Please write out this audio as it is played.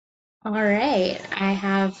All right, I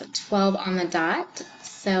have 12 on the dot.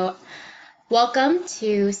 So, welcome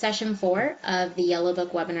to session 4 of the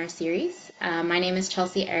Yellowbook Webinar Series. My name is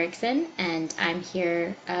Chelsea Erickson, and I'm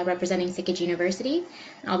here representing Sikich University.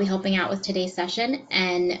 I'll be helping out with today's session,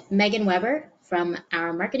 and Megan Weber from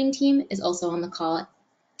our marketing team is also on the call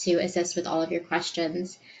to assist with all of your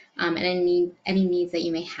questions and any needs that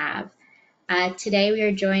you may have. Today, we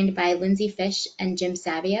are joined by Lindsay Fish and Jim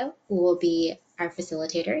Savio, who will be our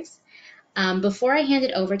facilitators. Before I hand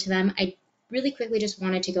it over to them, I really quickly just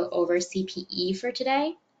wanted to go over CPE for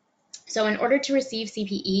today. So in order to receive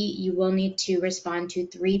CPE, you will need to respond to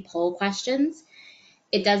 3 poll questions.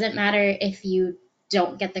 It doesn't matter if you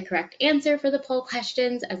don't get the correct answer for the poll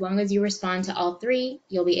questions. As long as you respond to all 3,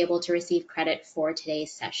 you'll be able to receive credit for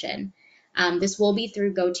today's session. This will be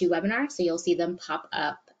through GoToWebinar, so you'll see them pop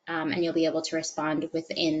up and you'll be able to respond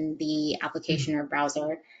within the application or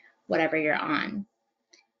browser, whatever you're on.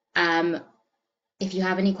 If you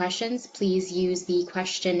have any questions, please use the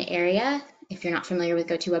question area. If you're not familiar with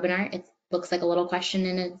GoToWebinar, it looks like a little question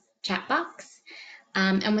in a chat box.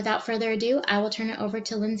 And without further ado, I will turn it over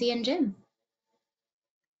to Lindsay and Jim.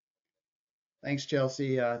 Thanks,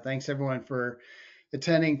 Chelsea. Thanks, everyone, for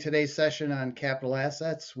attending today's session on capital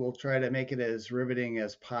assets. We'll try to make it as riveting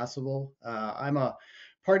as possible. I'm a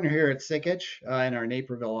partner here at Sikich in our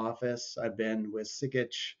Naperville office. I've been with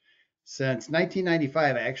Sikich since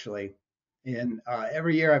 1995, actually. And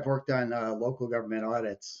every year I've worked on local government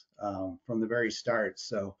audits from the very start.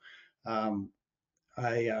 So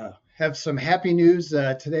I have some happy news.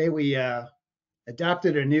 Today we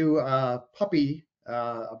adopted a new puppy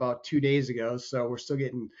about 2 days ago, so we're still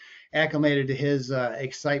getting acclimated to his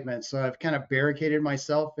excitement. So I've kind of barricaded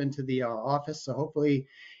myself into the office, so hopefully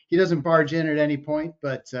he doesn't barge in at any point,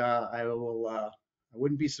 but I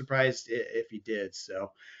wouldn't be surprised if he did.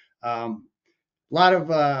 So a lot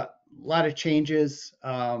of changes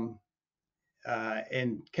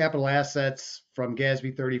in capital assets from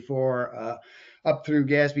GASB 34 up through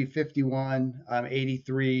GASB 51,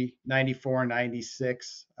 83, 94,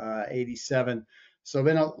 96, 87. So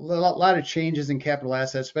been a lot of changes in capital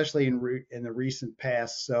assets, especially in the recent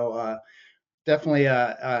past. So definitely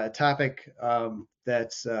a topic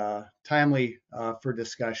that's timely for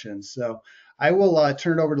discussion. So I will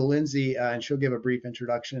turn it over to Lindsay, and she'll give a brief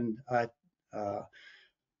introduction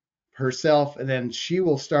herself, and then she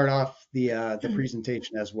will start off the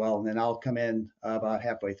presentation as well, and then I'll come in about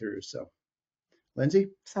halfway through. So, Lindsay?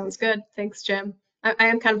 Sounds good. Thanks, Jim. I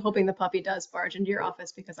am kind of hoping the puppy does barge into your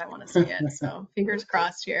office because I want to see it. So fingers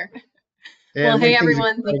crossed here. Yeah, Well, hey, make things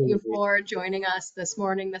everyone. Thank you exciting. for joining us this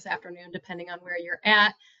morning, this afternoon, depending on where you're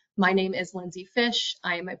at. My name is Lindsay Fish.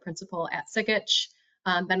 I am a principal at Sikich.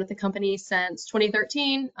 Been with the company since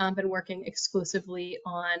 2013. Been working exclusively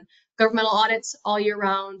on governmental audits all year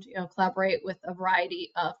round, collaborate with a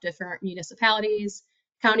variety of different municipalities,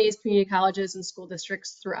 counties, community colleges, and school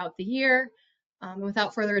districts throughout the year.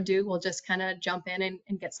 Without further ado, we'll just kind of jump in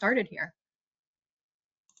and get started here.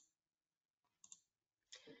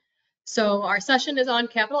 So our session is on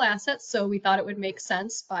capital assets, so we thought it would make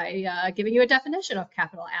sense by giving you a definition of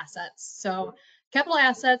capital assets. So capital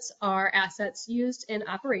assets are assets used in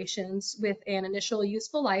operations with an initial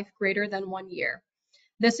useful life greater than 1 year.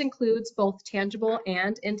 This includes both tangible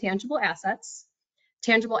and intangible assets.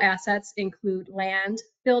 Tangible assets include land,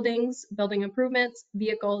 buildings, building improvements,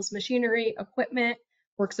 vehicles, machinery, equipment,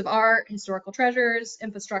 works of art, historical treasures,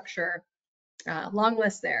 infrastructure. Long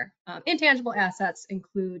list there. Intangible assets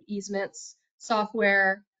include easements,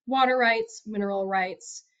 software, water rights, mineral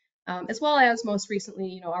rights, as well as most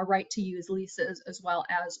recently, our right to use leases, as well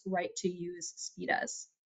as right to use SPIDAs.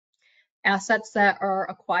 Assets that are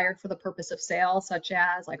acquired for the purpose of sale, such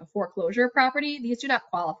as like a foreclosure property, these do not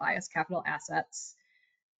qualify as capital assets.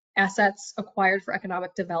 Assets acquired for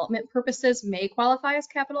economic development purposes may qualify as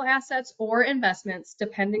capital assets or investments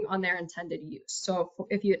depending on their intended use. So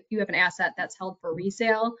if you have an asset that's held for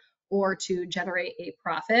resale or to generate a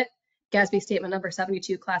profit, GASB statement number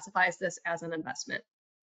 72 classifies this as an investment.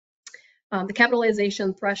 The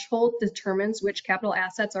capitalization threshold determines which capital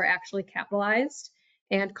assets are actually capitalized,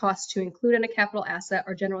 and costs to include in a capital asset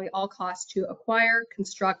are generally all costs to acquire,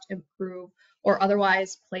 construct, improve, or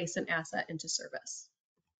otherwise place an asset into service.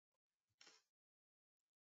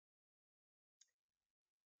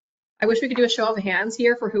 I wish we could do a show of hands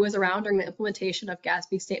here for who was around during the implementation of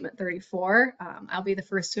GASB Statement 34. I'll be the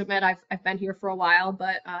first to admit I've been here for a while,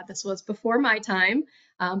 but this was before my time.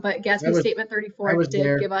 But GASB Statement 34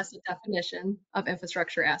 did give us a definition of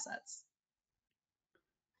infrastructure assets.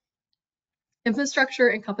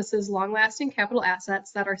 Infrastructure encompasses long-lasting capital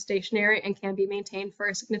assets that are stationary and can be maintained for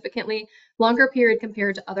a significantly longer period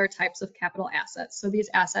compared to other types of capital assets. So these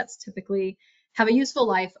assets typically have a useful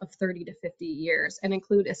life of 30 to 50 years and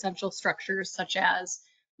include essential structures such as,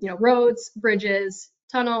 roads, bridges,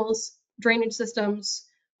 tunnels, drainage systems,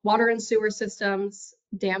 water and sewer systems,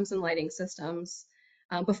 dams and lighting systems.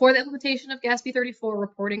 Before the implementation of GASB 34,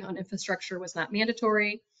 reporting on infrastructure was not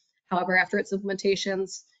mandatory. However, after its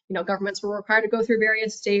implementations, governments were required to go through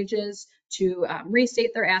various stages to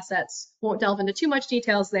restate their assets. Won't delve into too much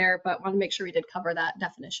details there, but want to make sure we did cover that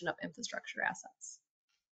definition of infrastructure assets.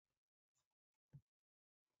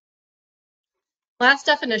 Last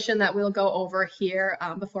definition that we'll go over here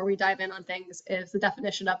before we dive in on things is the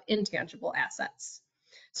definition of intangible assets.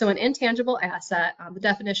 So an intangible asset, the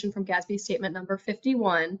definition from GASB statement number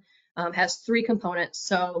 51 has three components.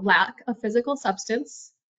 So lack of physical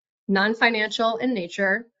substance, non-financial in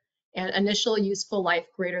nature, and initial useful life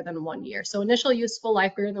greater than 1 year. So initial useful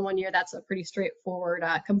life greater than 1 year, that's a pretty straightforward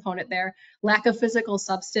component there. Lack of physical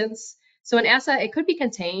substance. So an asset, it could be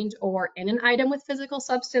contained or in an item with physical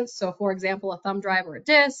substance. So for example, a thumb drive or a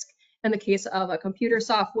disk. In the case of a computer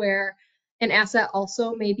software, an asset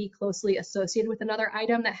also may be closely associated with another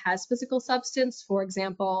item that has physical substance. For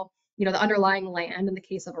example, the underlying land in the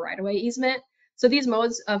case of a right-of-way easement. So these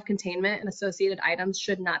modes of containment and associated items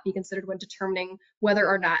should not be considered when determining whether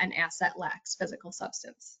or not an asset lacks physical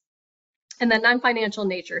substance. And then non-financial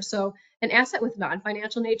nature. So an asset with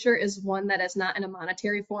non-financial nature is one that is not in a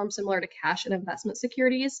monetary form similar to cash and investment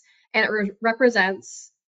securities, and it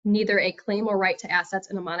represents neither a claim or right to assets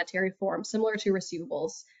in a monetary form similar to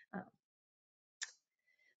receivables.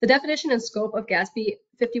 The definition and scope of GASB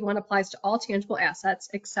 51 applies to all tangible assets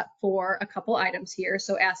except for a couple items here.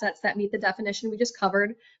 So assets that meet the definition we just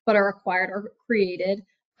covered, but are acquired or created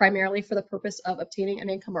primarily for the purpose of obtaining an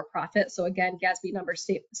income or profit. So again, GASB number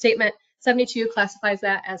statement 72 classifies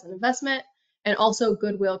that as an investment, and also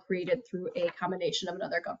goodwill created through a combination of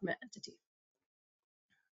another government entity.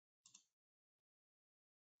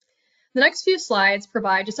 The next few slides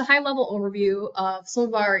provide just a high-level overview of some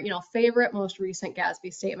of our, favorite, most recent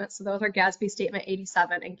GASB statements. So those are GASB Statement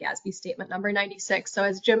 87 and GASB Statement number 96. So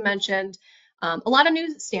as Jim mentioned, a lot of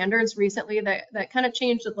new standards recently that kind of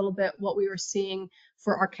changed a little bit what we were seeing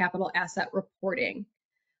for our capital asset reporting.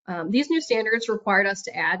 These new standards required us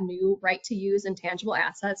to add new right-to-use intangible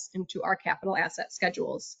assets into our capital asset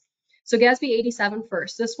schedules. So GASB 87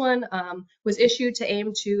 first. This one was issued to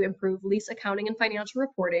aim to improve lease accounting and financial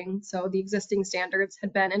reporting. So the existing standards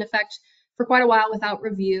had been in effect for quite a while without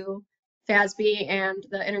review. FASB and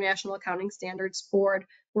the International Accounting Standards Board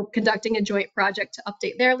were conducting a joint project to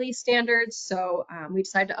update their lease standards. So we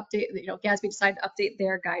decided to update, GASB decided to update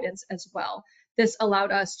their guidance as well. This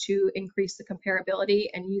allowed us to increase the comparability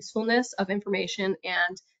and usefulness of information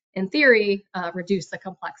and, in theory, reduce the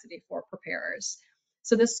complexity for preparers.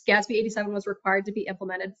 So this GASB 87 was required to be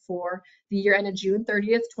implemented for the year ended June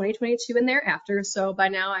 30th, 2022 and thereafter. So by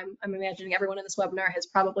now, I'm imagining everyone in this webinar has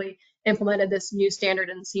probably implemented this new standard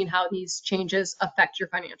and seen how these changes affect your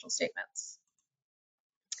financial statements.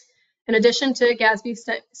 In addition to GASB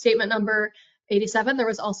statement number 87, there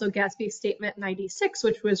was also GASB Statement 96,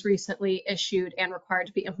 which was recently issued and required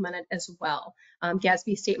to be implemented as well.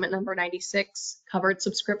 GASB Statement number 96 covered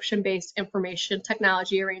subscription-based information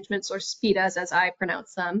technology arrangements, or SPIDAs as I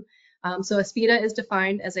pronounce them. So a SPIDA is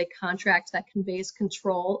defined as a contract that conveys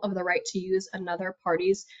control of the right to use another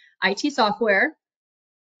party's IT software.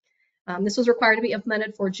 This was required to be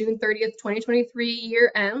implemented for June 30th, 2023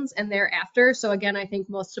 year ends and thereafter. So again, I think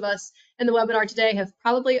most of us in the webinar today have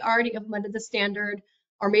probably already implemented the standard,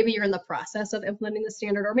 or maybe you're in the process of implementing the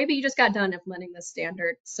standard, or maybe you just got done implementing the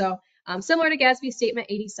standard. So similar to GASB Statement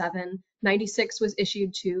 87, 96 was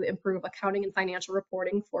issued to improve accounting and financial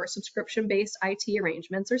reporting for subscription-based IT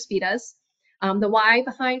arrangements, or SPIDAs. The why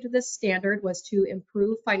behind this standard was to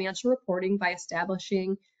improve financial reporting by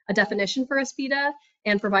establishing a definition for a SPIDA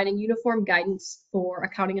and providing uniform guidance for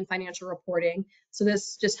accounting and financial reporting. So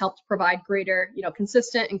this just helped provide greater,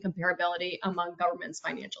 consistent and comparability among government's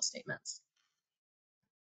financial statements.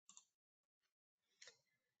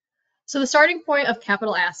 So the starting point of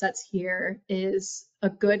capital assets here is a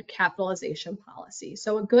good capitalization policy.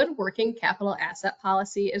 So a good working capital asset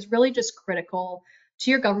policy is really just critical to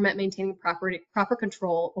your government maintaining proper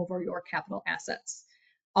control over your capital assets.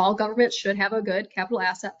 All governments should have a good capital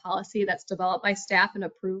asset policy that's developed by staff and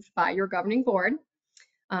approved by your governing board.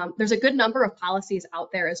 There's a good number of policies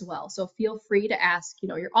out there as well. So feel free to ask,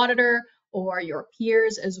 your auditor or your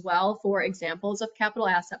peers as well for examples of capital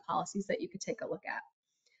asset policies that you could take a look at.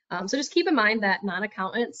 So just keep in mind that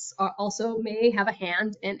non-accountants also may have a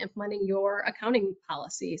hand in implementing your accounting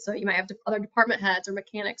policy. So you might have other department heads or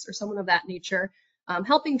mechanics or someone of that nature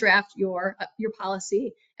helping draft your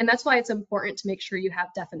policy. And that's why it's important to make sure you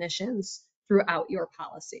have definitions throughout your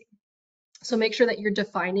policy. So make sure that you're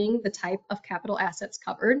defining the type of capital assets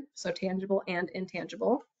covered, so tangible and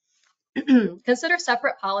intangible. Consider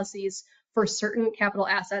separate policies for certain capital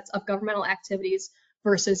assets of governmental activities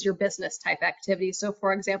versus your business type activities. So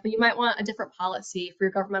for example, you might want a different policy for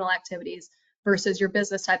your governmental activities versus your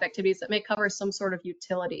business type activities that may cover some sort of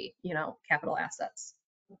utility, capital assets.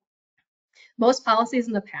 Most policies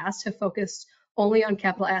in the past have focused only on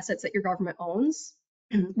capital assets that your government owns,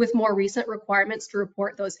 with more recent requirements to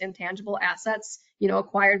report those intangible assets,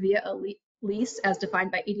 acquired via a lease as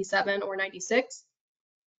defined by 87 or 96.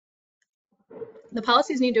 The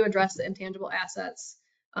policies need to address the intangible assets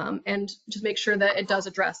and just make sure that it does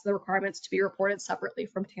address the requirements to be reported separately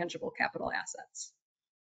from tangible capital assets.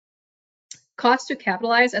 Cost to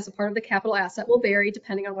capitalize as a part of the capital asset will vary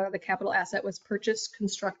depending on whether the capital asset was purchased,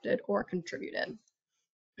 constructed, or contributed.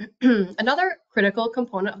 Another critical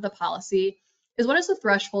component of the policy is what is the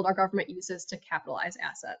threshold our government uses to capitalize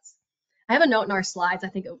assets. I have a note in our slides, I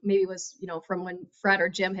think it maybe was, from when Fred or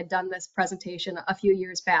Jim had done this presentation a few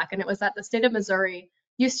years back, and it was that the state of Missouri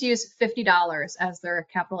used to use $50 as their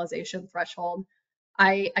capitalization threshold.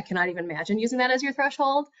 I cannot even imagine using that as your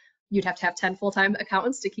threshold. You'd have to have 10 full-time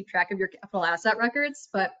accountants to keep track of your capital asset records,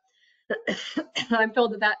 but I'm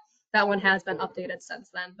told that one has been updated since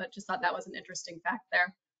then, but just thought that was an interesting fact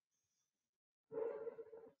there.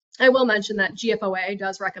 I will mention that GFOA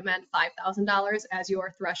does recommend $5,000 as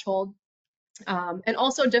your threshold. And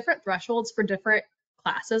also different thresholds for different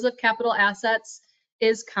classes of capital assets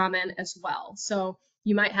is common as well. So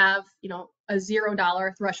you might have, a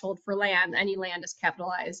 $0 threshold for land, any land is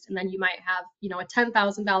capitalized. And then you might have, a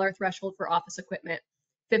 $10,000 threshold for office equipment,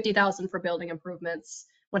 $50,000 for building improvements,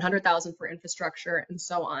 $100,000 for infrastructure, and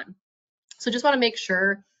so on. So just want to make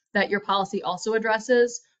sure that your policy also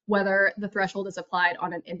addresses whether the threshold is applied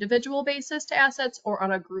on an individual basis to assets or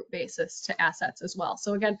on a group basis to assets as well.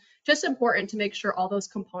 So again, just important to make sure all those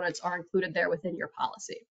components are included there within your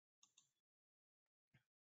policy.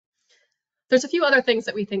 There's a few other things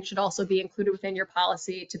that we think should also be included within your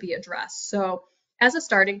policy to be addressed. So as a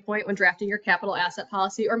starting point when drafting your capital asset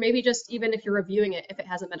policy, or maybe just even if you're reviewing it, if it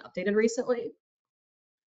hasn't been updated recently,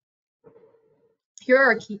 here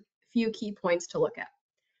are a few key points to look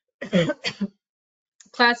at.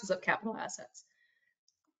 Classes of capital assets.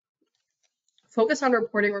 Focus on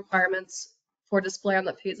reporting requirements for display on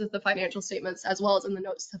the pages of the financial statements as well as in the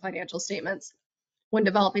notes to financial statements when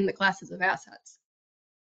developing the classes of assets.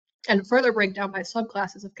 And further breakdown by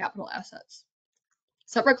subclasses of capital assets.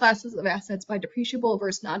 Separate classes of assets by depreciable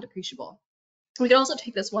versus non-depreciable. We can also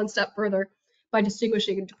take this one step further by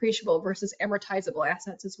distinguishing depreciable versus amortizable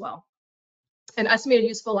assets as well. And estimated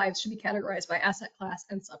useful lives should be categorized by asset class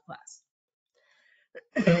and subclass.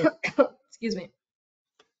 Excuse me.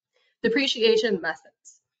 Depreciation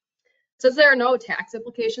methods. Since there are no tax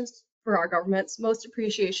implications for our governments, most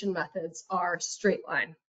depreciation methods are straight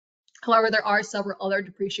line. However, there are several other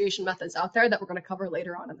depreciation methods out there that we're going to cover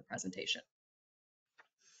later on in the presentation.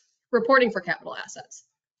 Reporting for capital assets.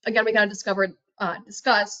 Again, we got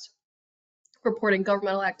discussed reporting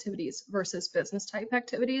governmental activities versus business type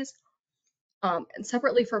activities, and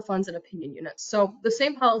separately for funds and opinion units. So the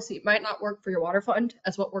same policy might not work for your water fund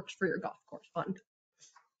as what works for your golf course fund.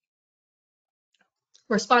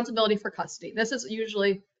 Responsibility for custody. This is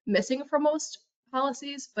usually missing from most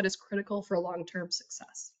policies, but is critical for long-term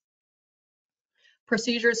success.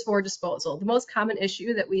 Procedures for disposal. The most common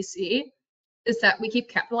issue that we see is that we keep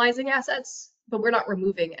capitalizing assets, but we're not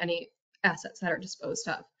removing any assets that are disposed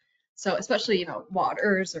of. So especially,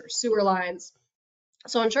 waters or sewer lines.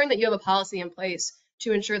 So ensuring that you have a policy in place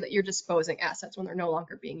to ensure that you're disposing assets when they're no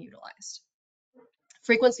longer being utilized.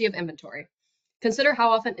 Frequency of inventory. Consider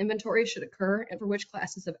how often inventory should occur and for which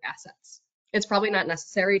classes of assets. It's probably not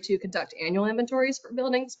necessary to conduct annual inventories for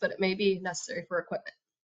buildings, but it may be necessary for equipment.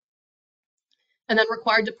 And then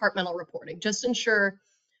required departmental reporting. Just ensure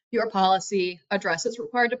your policy addresses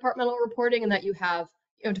required departmental reporting and that you have,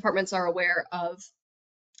 departments are aware of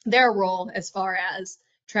their role as far as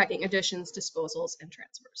tracking additions, disposals, and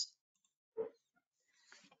transfers.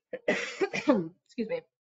 Excuse me.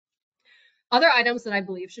 Other items that I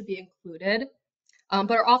believe should be included,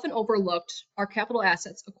 but are often overlooked, are capital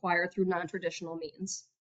assets acquired through non-traditional means.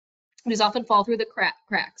 These often fall through the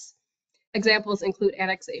cracks. Examples include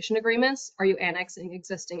annexation agreements. Are you annexing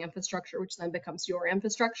existing infrastructure, which then becomes your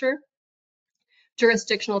infrastructure?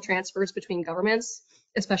 Jurisdictional transfers between governments.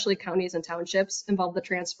 especially counties and townships, involve the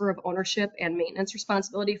transfer of ownership and maintenance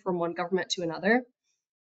responsibility from one government to another.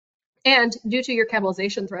 And due to your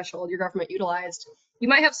capitalization threshold your government utilized, you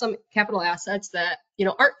might have some capital assets that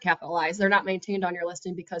aren't capitalized. They're not maintained on your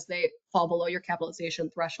listing because they fall below your capitalization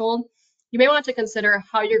threshold. You may want to consider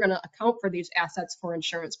how you're going to account for these assets for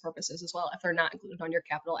insurance purposes as well if they're not included on your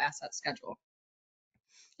capital asset schedule.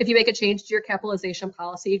 If you make a change to your capitalization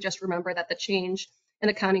policy, just remember that the change in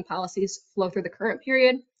accounting policies flow through the current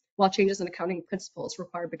period, while changes in accounting principles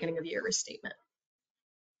require beginning of year restatement.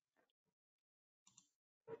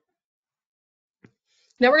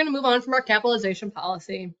 Now we're going to move on from our capitalization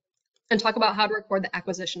policy and talk about how to record the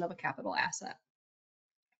acquisition of a capital asset.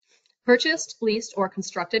 Purchased, leased, or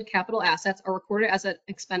constructed capital assets are recorded as an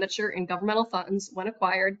expenditure in governmental funds when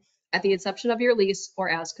acquired at the inception of your lease or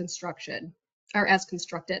as constructed.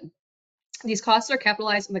 These costs are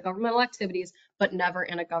capitalized in the governmental activities, but never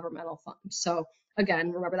in a governmental fund. So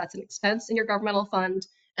again, remember that's an expense in your governmental fund,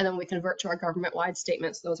 and then we convert to our government-wide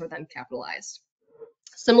statements. Those are then capitalized.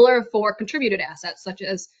 Similar for contributed assets, such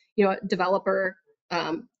as developer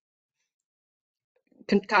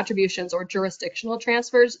contributions or jurisdictional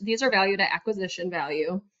transfers. These are valued at acquisition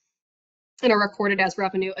value and are recorded as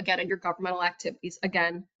revenue, again, in your governmental activities.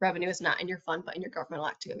 Again, revenue is not in your fund, but in your governmental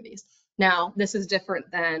activities. Now, this is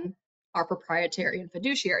different than our proprietary and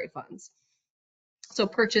fiduciary funds. So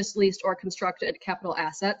purchased, leased, or constructed capital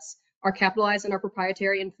assets are capitalized in our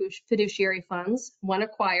proprietary and fiduciary funds when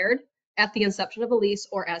acquired at the inception of a lease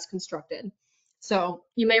or as constructed. So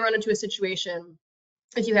you may run into a situation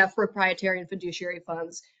if you have proprietary and fiduciary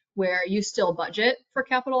funds where you still budget for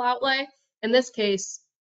capital outlay. In this case,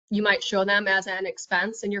 you might show them as an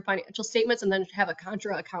expense in your financial statements and then have a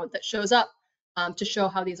contra account that shows up to show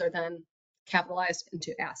how these are then capitalized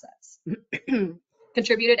into assets.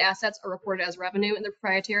 Contributed assets are reported as revenue in the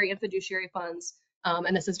proprietary and fiduciary funds,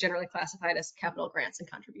 and this is generally classified as capital grants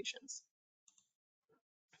and contributions.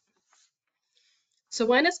 So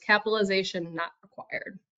when is capitalization not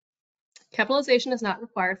required? Capitalization is not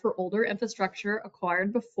required for older infrastructure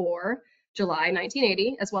acquired before July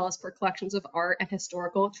 1980, as well as for collections of art and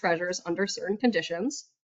historical treasures under certain conditions.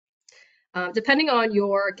 Depending on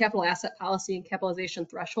your capital asset policy and capitalization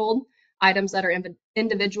threshold, items that are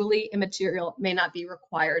individually immaterial may not be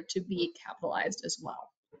required to be capitalized as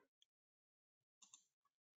well.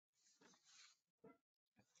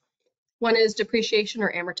 When is depreciation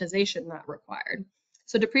or amortization not required?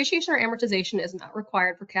 So depreciation or amortization is not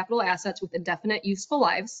required for capital assets with indefinite useful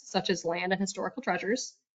lives, such as land and historical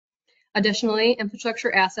treasures. Additionally,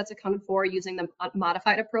 infrastructure assets accounted for using the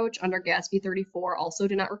modified approach under GASB 34 also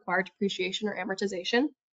do not require depreciation or amortization.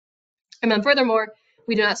 And then furthermore,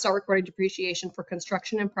 we do not start recording depreciation for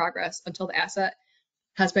construction in progress until the asset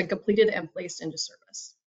has been completed and placed into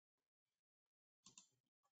service.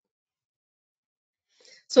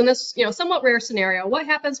 So in this somewhat rare scenario, what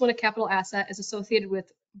happens when a capital asset is associated with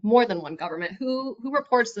more than one government? Who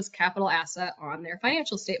reports this capital asset on their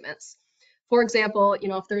financial statements? For example,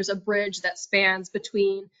 if there's a bridge that spans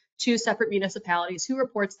between two separate municipalities, who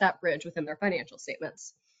reports that bridge within their financial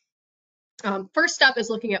statements? First step is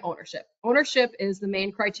looking at ownership. Ownership is the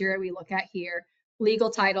main criteria we look at here. Legal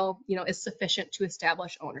title, is sufficient to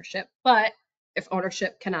establish ownership. But if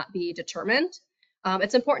ownership cannot be determined,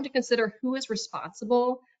 it's important to consider who is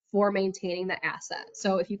responsible for maintaining the asset.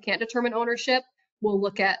 So if you can't determine ownership, we'll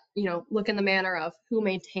look in the manner of who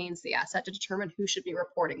maintains the asset to determine who should be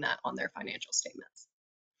reporting that on their financial statements.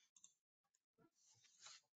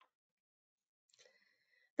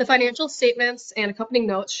 The financial statements and accompanying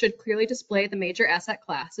notes should clearly display the major asset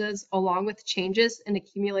classes along with changes in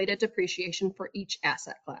accumulated depreciation for each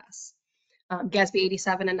asset class. GASB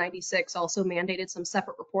 87 and 96 also mandated some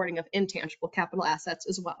separate reporting of intangible capital assets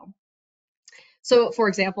as well. So for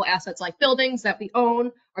example, assets like buildings that we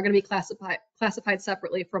own are going to be classified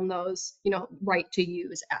separately from those, right to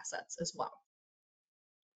use assets as well.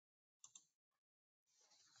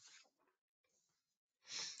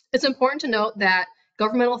 It's important to note that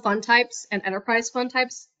governmental fund types and enterprise fund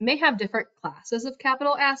types may have different classes of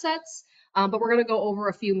capital assets, but we're going to go over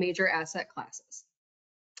a few major asset classes.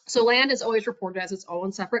 So land is always reported as its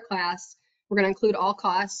own separate class. We're going to include all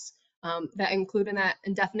costs that include in that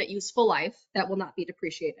indefinite useful life that will not be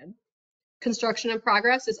depreciated. Construction in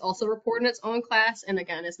progress is also reported in its own class and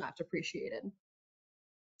again is not depreciated.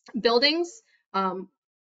 Buildings,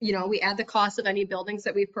 we add the cost of any buildings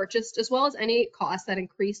that we've purchased as well as any costs that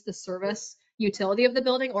increase the service utility of the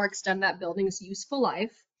building or extend that building's useful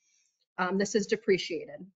life. This is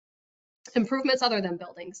depreciated. Improvements other than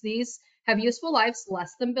buildings. These have useful lives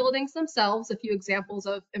less than buildings themselves. A few examples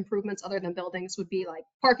of improvements other than buildings would be like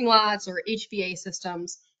parking lots or HVA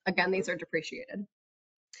systems. Again, these are depreciated.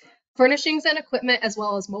 Furnishings and equipment, as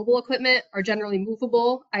well as mobile equipment, are generally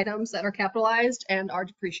movable items that are capitalized and are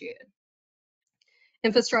depreciated.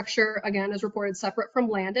 Infrastructure, again, is reported separate from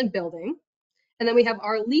land and building. And then we have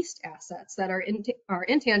our leased assets that are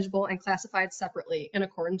intangible and classified separately in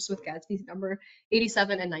accordance with GASB number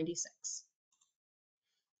 87 and 96.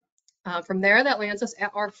 From there, that lands us at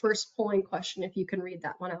our first polling question, if you can read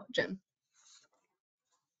that one out, Jim.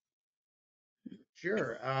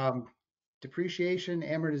 Sure. Depreciation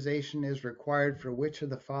amortization is required for which of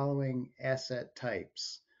the following asset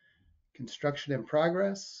types? Construction in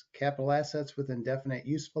progress, capital assets with indefinite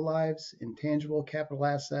useful lives, intangible capital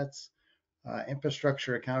assets,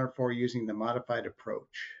 infrastructure accounted for using the modified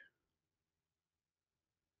approach.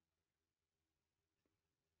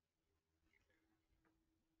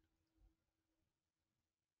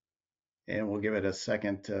 And we'll give it a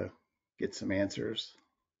second to get some answers.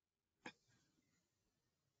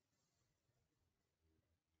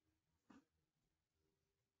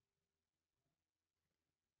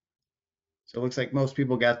 So it looks like most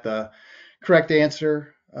people got the correct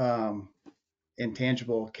answer,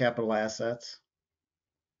 intangible capital assets.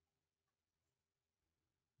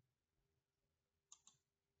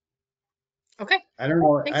 Okay. I don't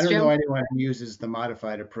know Jim. anyone who uses the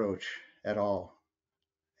modified approach at all.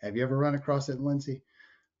 Have you ever run across it, Lindsay?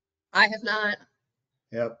 I have not.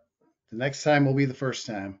 Yep. The next time will be the first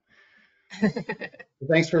time.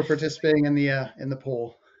 Thanks for participating in the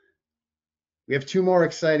poll. We have 2 more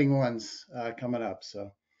exciting ones coming up.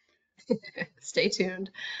 So Stay tuned.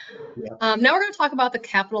 yeah. Now we're going to talk about the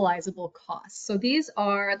capitalizable costs. So these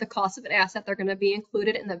are the costs of an asset. They're going to be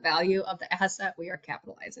included in the value of the asset we are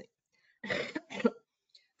capitalizing.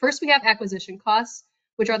 First, we have acquisition costs,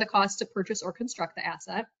 which are the costs to purchase or construct the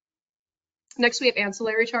asset. Next, we have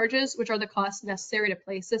ancillary charges, which are the costs necessary to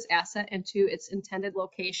place this asset into its intended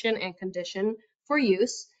location and condition for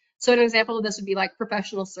use. So an example of this would be like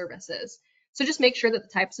professional services. So just make sure that the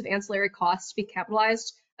types of ancillary costs to be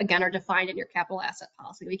capitalized, again, are defined in your capital asset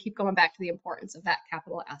policy. We keep going back to the importance of that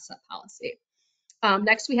capital asset policy.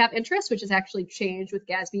 Next, we have interest, which is actually changed with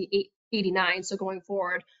GASB 89. So going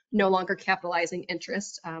forward, no longer capitalizing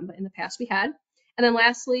interest, but in the past we had. And then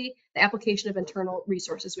lastly, the application of internal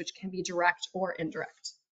resources, which can be direct or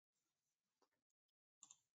indirect.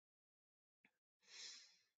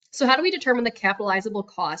 So how do we determine the capitalizable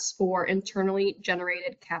costs for internally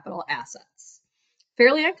generated capital assets?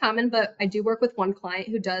 Fairly uncommon, but I do work with one client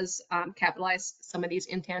who does capitalize some of these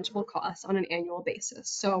intangible costs on an annual basis.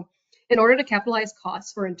 So in order to capitalize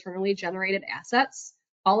costs for internally generated assets,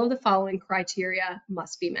 all of the following criteria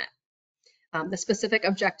must be met. The specific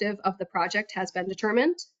objective of the project has been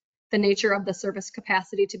determined. The nature of the service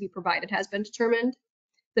capacity to be provided has been determined.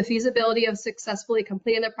 The feasibility of successfully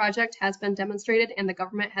completing the project has been demonstrated, and the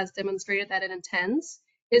government has demonstrated that it intends,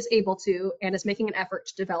 is able to, and is making an effort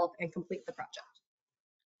to develop and complete the project.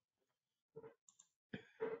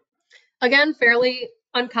 Again, fairly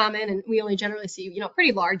uncommon, and we only generally see,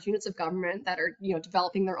 pretty large units of government that are,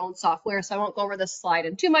 developing their own software. So I won't go over this slide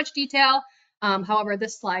in too much detail. However,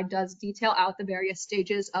 this slide does detail out the various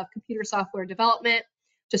stages of computer software development,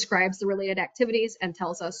 describes the related activities, and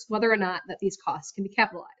tells us whether or not that these costs can be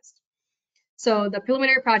capitalized. So the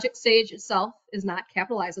preliminary project stage itself is not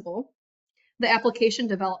capitalizable. The application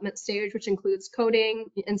development stage, which includes coding,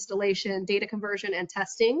 installation, data conversion, and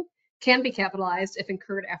testing, can be capitalized if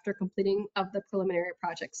incurred after completing of the preliminary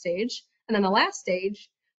project stage. And then the last stage,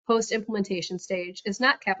 post-implementation stage, is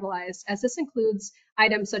not capitalized, as this includes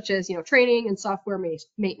items such as training and software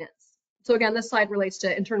maintenance. So again, this slide relates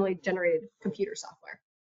to internally generated computer software.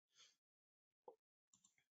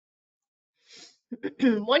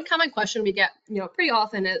 One common question we get pretty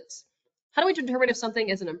often is, how do we determine if something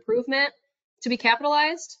is an improvement to be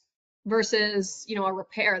capitalized versus a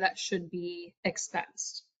repair that should be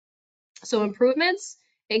expensed? So improvements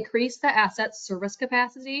increase the asset's service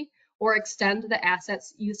capacity or extend the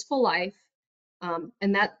asset's useful life,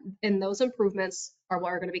 and those improvements are what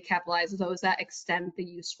are going to be capitalized, those that extend the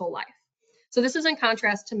useful life. So this is in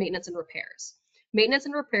contrast to maintenance and repairs. Maintenance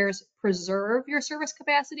and repairs preserve your service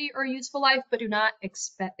capacity or useful life, but do not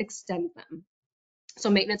extend them. So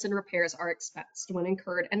maintenance and repairs are expensed when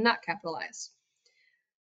incurred and not capitalized.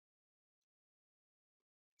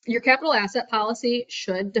 Your capital asset policy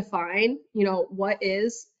should define, what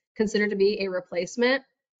is considered to be a replacement,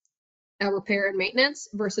 a repair and maintenance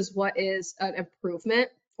versus what is an improvement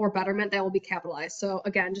or betterment that will be capitalized. So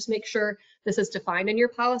again, just make sure this is defined in your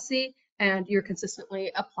policy and you're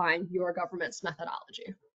consistently applying your government's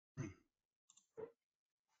methodology.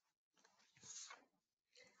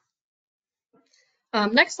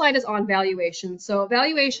 Next slide is on valuation. So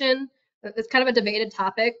valuation is kind of a debated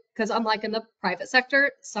topic because unlike in the private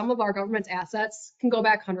sector, some of our government's assets can go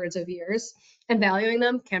back hundreds of years, and valuing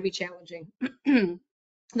them can be challenging.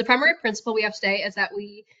 The primary principle we have today is that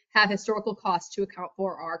we have historical costs to account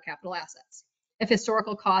for our capital assets. If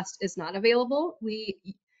historical cost is not available, we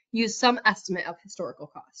use some estimate of historical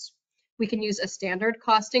cost. We can use a standard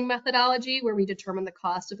costing methodology where we determine the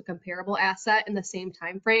cost of a comparable asset in the same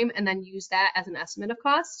time frame and then use that as an estimate of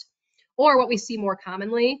cost. Or what we see more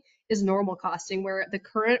commonly is normal costing, where the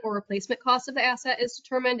current or replacement cost of the asset is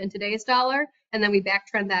determined in today's dollar, and then we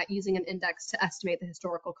backtrend that using an index to estimate the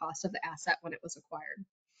historical cost of the asset when it was acquired.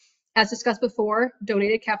 As discussed before,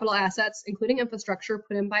 donated capital assets, including infrastructure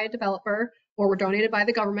put in by a developer or were donated by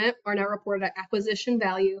the government, are now reported at acquisition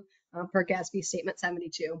value per GASB Statement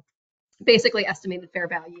 72. Basically estimated fair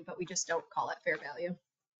value, but we just don't call it fair value.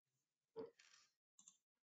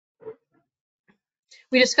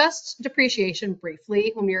 We discussed depreciation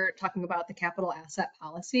briefly when we were talking about the capital asset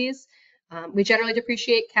policies. We generally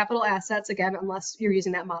depreciate capital assets, again, unless you're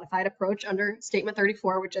using that modified approach under Statement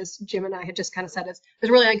 34, which, as Jim and I had just kind of said, is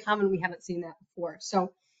really uncommon. We haven't seen that before.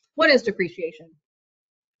 So what is depreciation?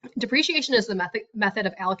 Depreciation is the method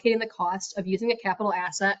of allocating the cost of using a capital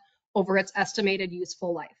asset over its estimated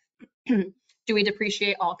useful life. Do we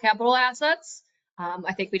depreciate all capital assets?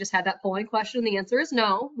 I think we just had that polling question. The answer is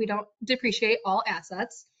no, we don't depreciate all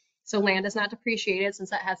assets. So land is not depreciated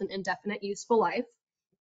since that has an indefinite useful life.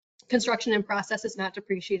 Construction in process is not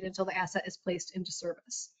depreciated until the asset is placed into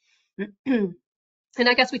service. And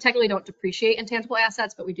I guess we technically don't depreciate intangible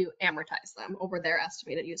assets, but we do amortize them over their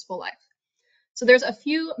estimated useful life. So there's a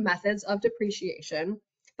few methods of depreciation,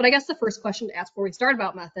 but I guess the first question to ask before we start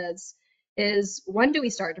about methods is, when do we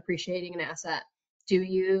start depreciating an asset? Do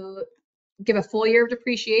you give a full year of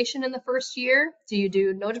depreciation in the first year? Do you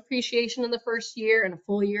do no depreciation in the first year and a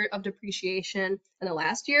full year of depreciation in the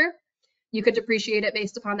last year? You could depreciate it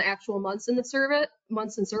based upon the actual months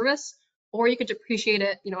in service, or you could depreciate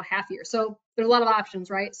it, half year. So there's a lot of options,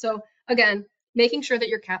 right? So again, making sure that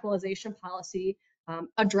your capitalization policy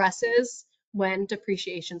addresses when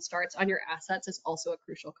depreciation starts on your assets is also a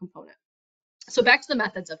crucial component. So back to the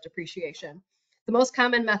methods of depreciation. The most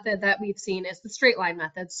common method that we've seen is the straight line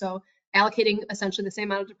method. So allocating essentially the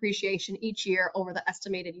same amount of depreciation each year over the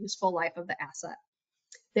estimated useful life of the asset.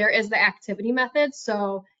 There is the activity method.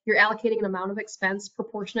 So you're allocating an amount of expense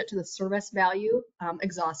proportionate to the service value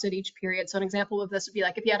exhausted each period. So an example of this would be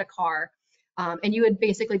like if you had a car and you would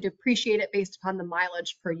basically depreciate it based upon the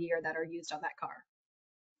mileage per year that are used on that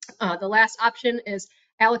car. The last option is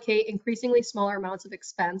allocate increasingly smaller amounts of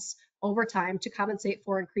expense over time to compensate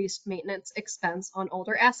for increased maintenance expense on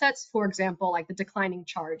older assets, for example, like the declining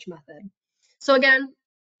charge method. So again,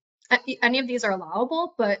 any of these are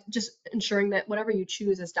allowable, but just ensuring that whatever you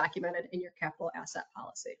choose is documented in your capital asset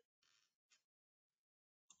policy.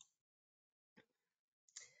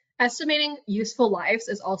 Estimating useful lives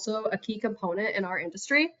is also a key component in our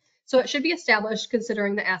industry. So it should be established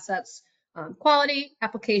considering the asset's quality,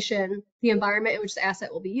 application, the environment in which the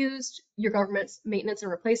asset will be used, your government's maintenance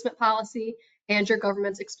and replacement policy, and your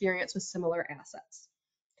government's experience with similar assets.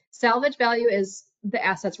 Salvage value is the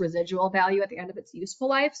asset's residual value at the end of its useful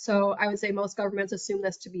life. So I would say most governments assume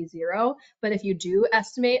this to be zero, but if you do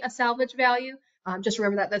estimate a salvage value, just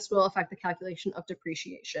remember that this will affect the calculation of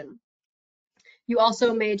depreciation. You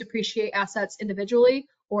also may depreciate assets individually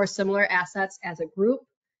or similar assets as a group.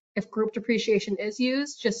 If group depreciation is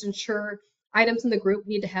used, just ensure items in the group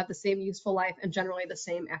need to have the same useful life and generally the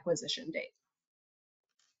same acquisition date.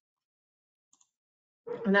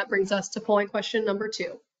 And that brings us to polling question number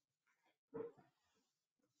 2.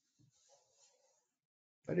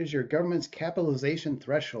 What is your government's capitalization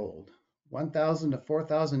threshold? 1,000 to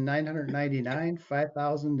 4,999,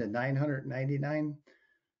 5,000 to 999,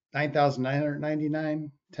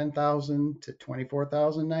 9,999, 10,000 to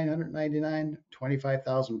 24,999,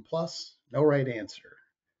 25,000 plus. No right answer.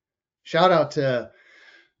 Shout out to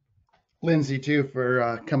Lindsay too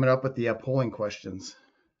for coming up with the polling questions.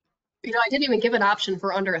 I didn't even give an option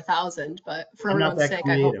for under 1,000, but for everyone's sake,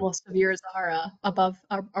 I hope most of yours are above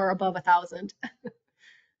 1,000.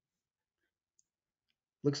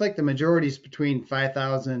 Looks like the majority is between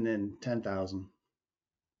 5,000 and 10,000.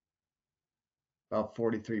 About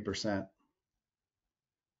 43%.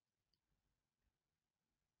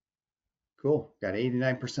 Cool. Got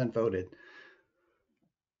 89% voted.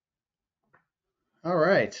 All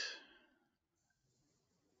right.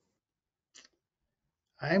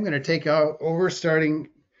 I'm going to take over starting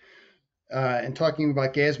and talking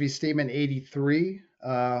about GASB Statement 83.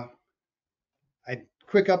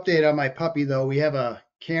 Quick update on my puppy though. We have a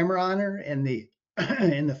camera on her in the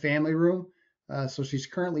in the family room, so she's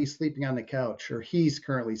currently sleeping on the couch, or he's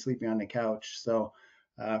currently sleeping on the couch. So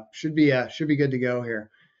should be good to go here.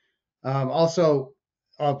 Also,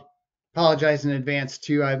 I'll apologize in advance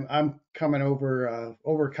too. I'm coming over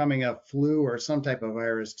overcoming a flu or some type of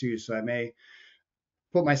virus too, so I may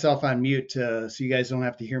put myself on mute so you guys don't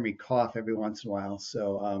have to hear me cough every once in a while.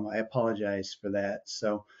 So I apologize for that.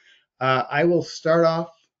 So I will start off,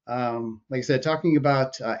 like I said, talking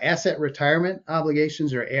about asset retirement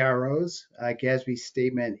obligations or AROs, GASB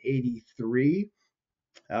Statement 83.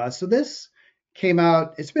 So this came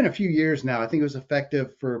out, it's been a few years now. I think it was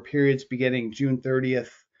effective for periods beginning June 30th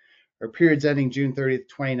or periods ending June 30th,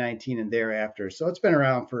 2019 and thereafter. So it's been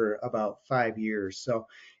around for about 5 years. So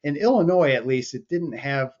in Illinois, at least, it didn't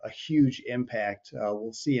have a huge impact.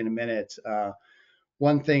 We'll see in a minute.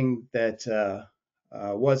 One thing that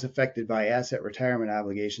was affected by asset retirement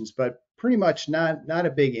obligations, but pretty much not a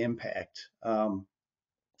big impact.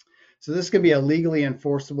 So this could be a legally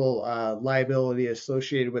enforceable liability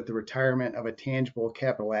associated with the retirement of a tangible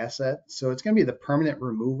capital asset. So it's going to be the permanent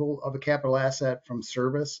removal of a capital asset from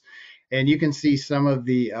service. And you can see some of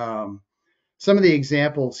the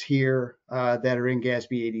examples here that are in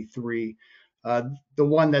GASB 83. The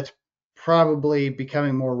one that's probably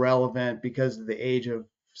becoming more relevant because of the age of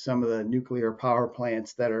some of the nuclear power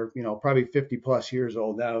plants that are, probably 50 plus years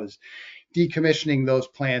old now is decommissioning those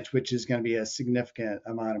plants, which is going to be a significant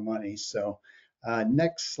amount of money. So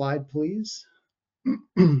next slide, please.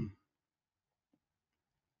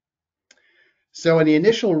 So in the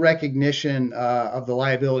initial recognition of the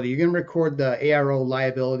liability, you're going to record the ARO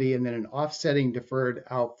liability and then an offsetting deferred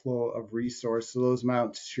outflow of resource. So those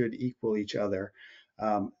amounts should equal each other.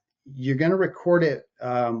 You're going to record it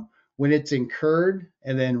when it's incurred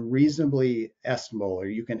and then reasonably estimable, or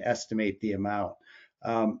you can estimate the amount.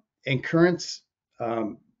 Incurrence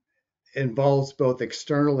involves both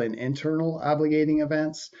external and internal obligating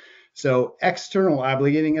events. So external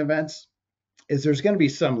obligating events is there's going to be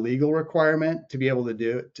some legal requirement to be able to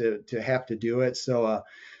do it, to have to do it. So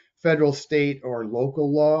federal, state, or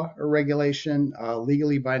local law or regulation,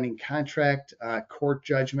 legally binding contract, court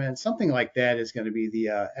judgment, something like that is going to be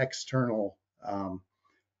the external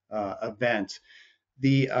event.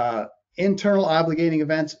 The internal obligating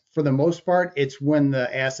events, for the most part, it's when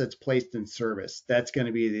the asset's placed in service. That's going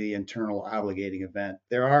to be the internal obligating event.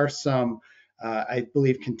 There are some, I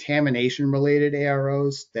believe, contamination-related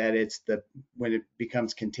AROs that when it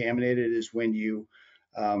becomes contaminated is when you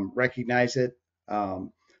recognize it.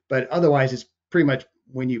 But otherwise, it's pretty much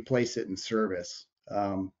when you place it in service.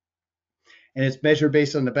 And it's measured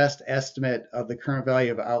based on the best estimate of the current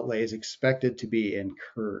value of outlays expected to be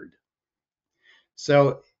incurred.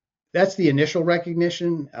 So that's the initial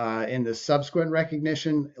recognition. In the subsequent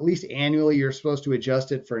recognition, at least annually, you're supposed to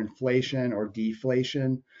adjust it for inflation or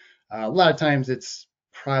deflation. A lot of times it's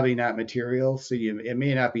probably not material, so it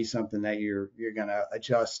may not be something that you're going to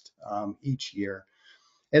adjust each year.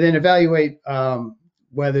 And then evaluate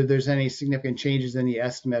whether there's any significant changes in the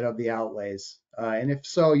estimate of the outlays. And if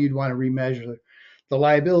so, you'd want to remeasure the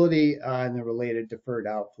liability and the related deferred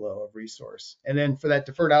outflow of resource. And then for that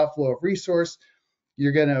deferred outflow of resource,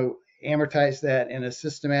 you're going to amortize that in a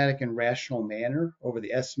systematic and rational manner over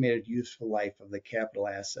the estimated useful life of the capital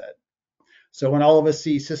asset. So when all of us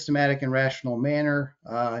see systematic and rational manner,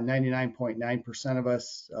 99.9% of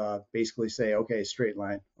us basically say, okay, straight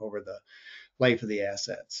line over the life of the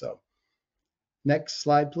asset. So next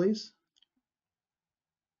slide, please.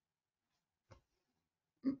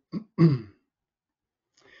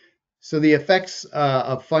 So the effects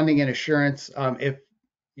of funding and assurance, if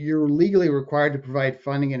you're legally required to provide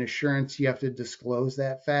funding and assurance, you have to disclose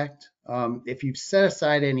that fact. If you've set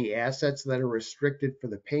aside any assets that are restricted for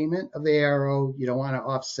the payment of the ARO, you don't want to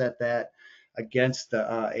offset that against the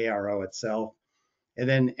ARO itself. And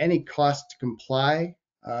then any cost to comply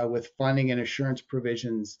with funding and assurance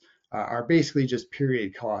provisions are basically just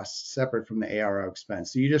period costs separate from the ARO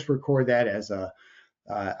expense. So you just record that as a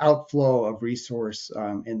outflow of resource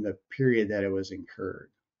in the period that it was incurred.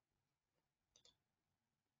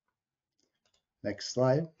 Next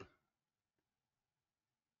slide.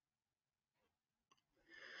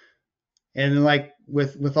 And like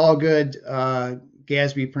with all good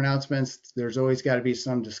GASB pronouncements, there's always got to be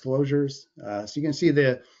some disclosures. So you can see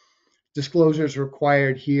the disclosures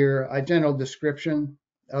required here, a general description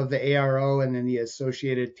of the ARO and then the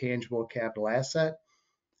associated tangible capital asset,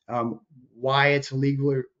 why it's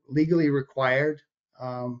legally required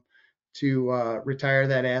to retire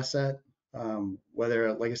that asset,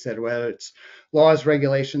 whether, like I said, whether it's laws,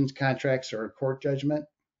 regulations, contracts, or a court judgment.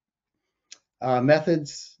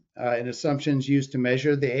 Methods and assumptions used to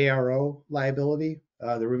measure the ARO liability,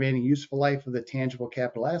 the remaining useful life of the tangible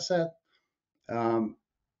capital asset, um,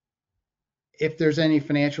 if there's any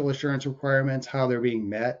financial assurance requirements, how they're being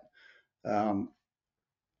met, um,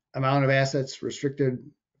 amount of assets restricted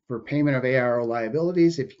for payment of ARO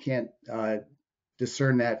liabilities if you can't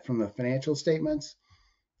discern that from the financial statements.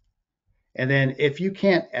 And then if you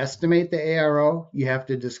can't estimate the ARO, you have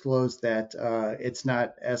to disclose that it's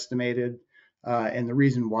not estimated and the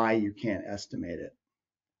reason why you can't estimate it.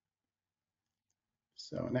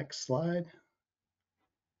 So next slide.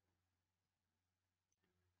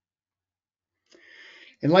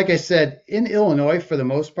 And like I said, in Illinois, for the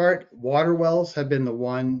most part, water wells have been the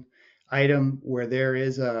one item where there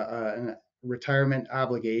is a retirement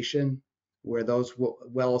obligation where those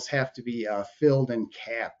wells have to be filled and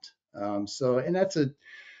capped. And that's a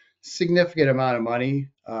significant amount of money.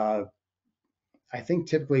 I think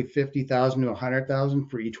typically 50,000 to 100,000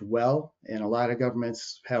 for each well, and a lot of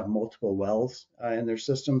governments have multiple wells in their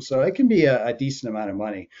system, so it can be a decent amount of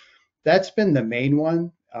money. That's been the main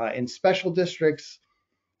one. In special districts,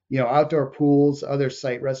 outdoor pools, other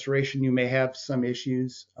site restoration, you may have some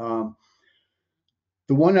issues.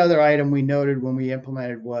 The one other item we noted when we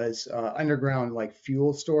implemented was underground like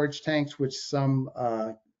fuel storage tanks, which some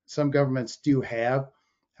governments do have.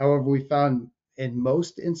 However, we found in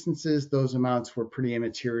most instances those amounts were pretty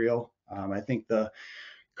immaterial. I think the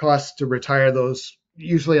cost to retire those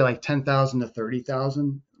usually like 10,000 to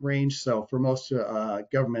 30,000 range. So for most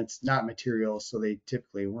governments, not material, so they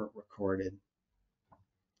typically weren't recorded.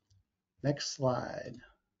 Next slide.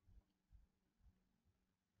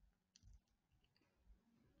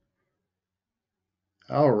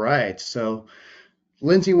 All right, so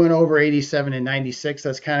Lindsay went over 87 and 96.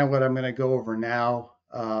 That's kind of what I'm going to go over now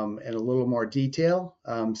in a little more detail.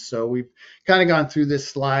 So we've kind of gone through this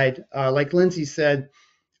slide. Like Lindsay said,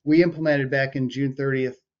 we implemented back in June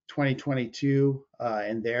 30th, 2022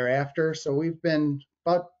 and thereafter. So we've been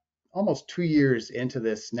about almost 2 years into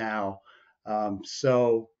this now. And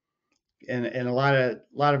a lot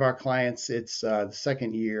of our clients, it's the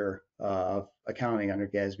second year of accounting under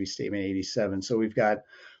GASB Statement 87. So we've got a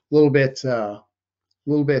little bit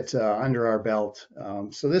under our belt.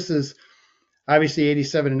 So this is obviously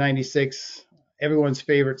 87 and 96, everyone's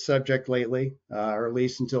favorite subject lately, or at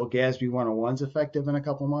least until GASB 101 is effective in a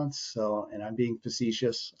couple months. So, and I'm being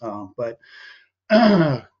facetious, but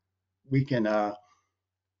we can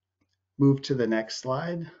move to the next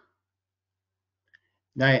slide.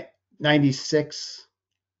 96.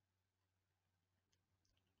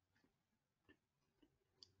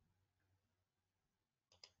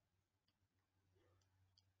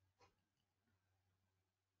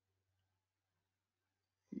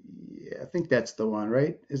 Yeah, I think that's the one,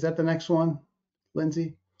 right? Is that the next one,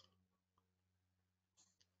 Lindsay?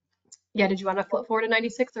 Yeah, did you want to flip forward to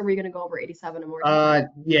 96 or were you going to go over 87 in more detail?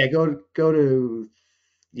 Yeah, go to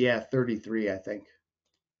 33, I think.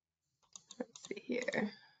 Let's see here.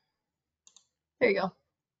 There you go.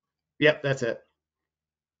 Yep, that's it.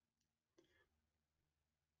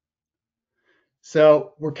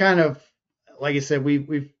 So we're kind of, like I said,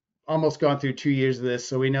 we've almost gone through 2 years of this,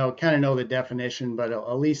 so we kind of know the definition. But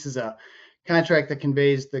a lease is a contract that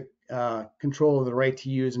conveys the control of the right to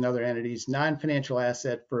use another entity's non-financial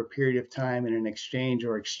asset for a period of time in an exchange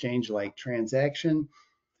or exchange-like transaction.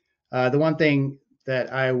 The one thing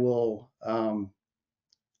that I will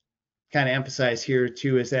kind of emphasize here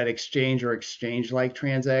too is that exchange or exchange-like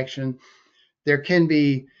transaction. There can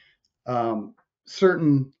be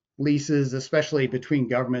certain leases, especially between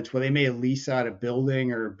governments, where they may lease out a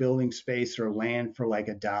building or building space or land for like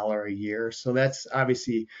 $1 a year. So that's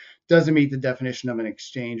obviously doesn't meet the definition of an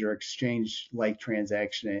exchange or exchange-like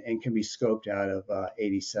transaction and can be scoped out of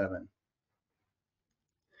 87.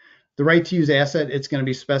 The right to use asset, it's going to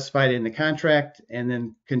be specified in the contract, and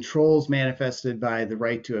then controls manifested by the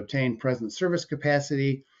right to obtain present service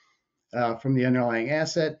capacity from the underlying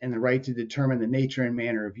asset and the right to determine the nature and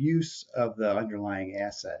manner of use of the underlying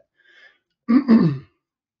asset. You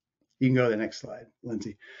can go to the next slide,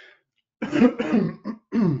 Lindsay.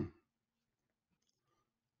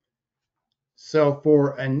 So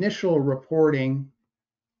for initial reporting,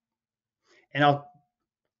 and I'll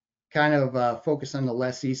kind of focus on the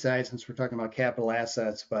lessee side since we're talking about capital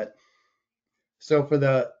assets, but so for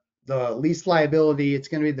the lease liability, it's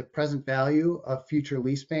going to be the present value of future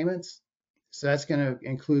lease payments. So that's going to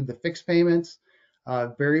include the fixed payments,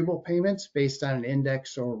 variable payments based on an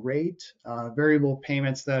index or rate, variable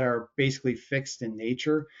payments that are basically fixed in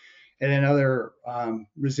nature, and then other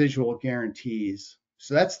residual guarantees.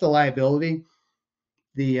 So that's the liability.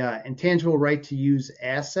 The intangible right to use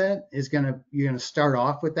asset is you're gonna start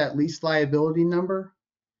off with that lease liability number,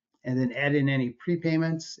 and then add in any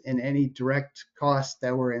prepayments and any direct costs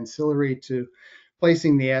that were ancillary to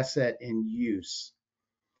placing the asset in use.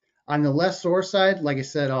 On the lessor side, like I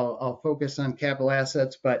said, I'll focus on capital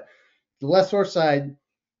assets, but the lessor side,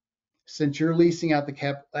 since you're leasing out the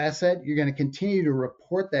capital asset, you're going to continue to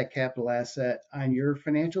report that capital asset on your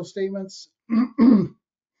financial statements.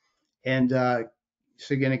 And so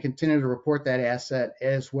you're going to continue to report that asset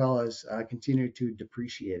as well as continue to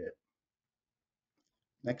depreciate it.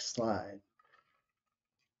 Next slide.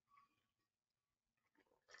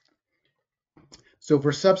 So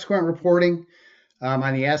for subsequent reporting,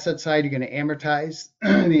 on the asset side, you're going to amortize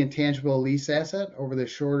the intangible lease asset over the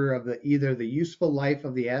shorter of either the useful life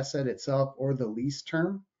of the asset itself or the lease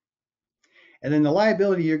term. And then the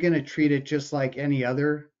liability, you're going to treat it just like any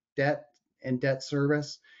other debt and debt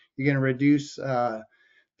service. You're going to reduce the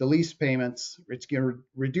lease payments. It's going to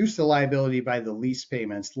reduce the liability by the lease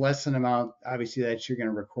payments, less an amount, obviously, that you're going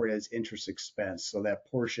to record as interest expense. So that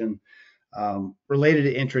portion related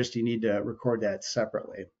to interest, you need to record that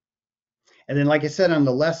separately. And then, like I said, on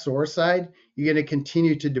the lessor side, you're going to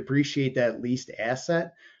continue to depreciate that leased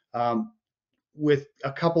asset with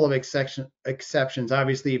a couple of exceptions.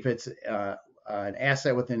 Obviously, if it's an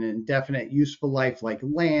asset with an indefinite useful life like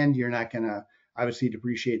land, you're not going to obviously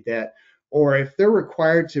depreciate that. Or if they're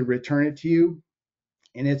required to return it to you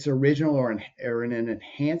in its original or in an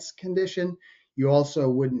enhanced condition, you also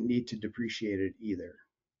wouldn't need to depreciate it either.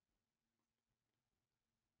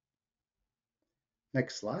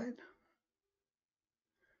 Next slide.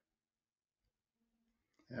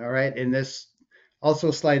 All right, and this also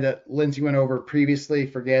a slide that Lindsay went over previously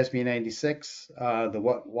for GASB 96, the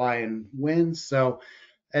what, why, and when. So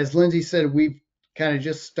as Lindsay said, we've kind of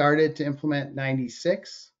just started to implement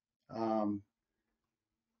 96.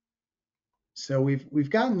 So we've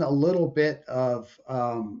gotten a little bit of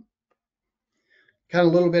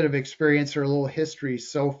experience or a little history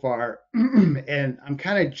so far, and I'm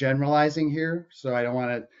kind of generalizing here, so I don't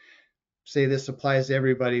want to say this applies to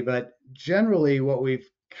everybody, but generally what we've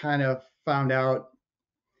kind of found out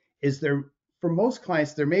is for most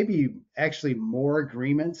clients, there may be actually more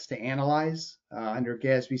agreements to analyze under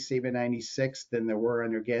GASB Statement 96 than there were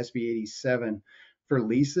under GASB 87 for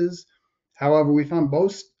leases. However, we found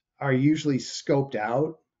most are usually scoped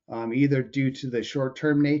out, either due to the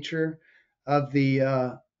short-term nature of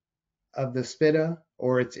the SPITA,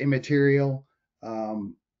 or it's immaterial,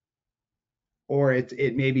 or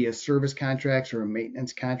it may be a service contract or a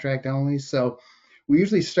maintenance contract only. So we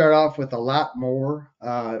usually start off with a lot more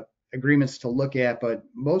agreements to look at, but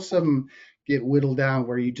most of them get whittled down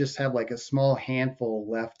where you just have like a small handful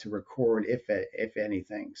left to record, if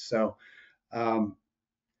anything. So the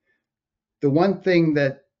one thing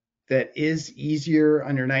that is easier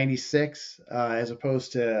under 96 as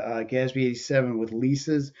opposed to GASB 87 with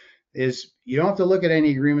leases is you don't have to look at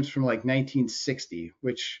any agreements from like 1960,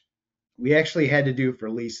 which we actually had to do for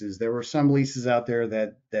leases. There were some leases out there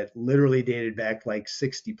that literally dated back like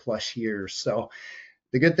 60 plus years. So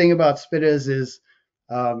the good thing about SPITAs is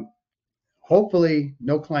hopefully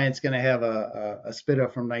no client's going to have a SPITA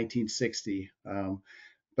from 1960.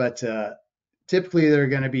 But typically they're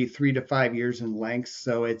going to be 3 to 5 years in length.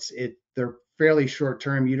 So they're fairly short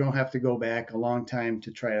term. You don't have to go back a long time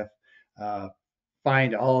to try to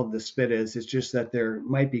find all of the SPITAs. It's just that there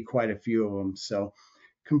might be quite a few of them. So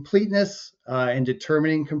completeness and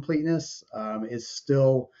determining completeness is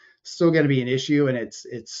still going to be an issue, and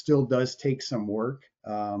it still does take some work.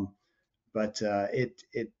 But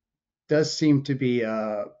it does seem to be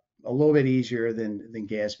a little bit easier than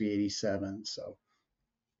GASB 87. So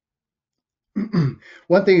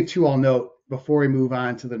one thing too I'll note before we move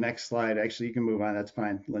on to the next slide, actually you can move on, that's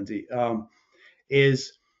fine, Lindsay,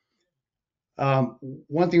 is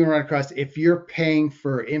one thing we run across, if you're paying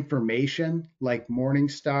for information like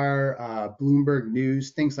Morningstar, Bloomberg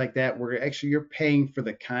News, things like that, where actually you're paying for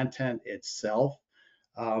the content itself,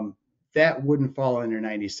 that wouldn't fall under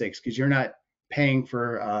 96 because you're not paying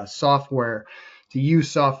for software to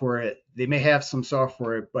use software. They may have some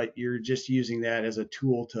software, but you're just using that as a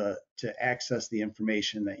tool to access the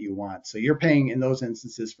information that you want. So you're paying in those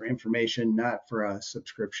instances for information, not for a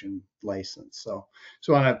subscription license. So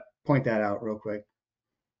I want to point that out real quick.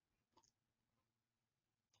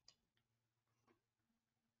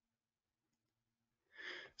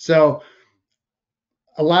 So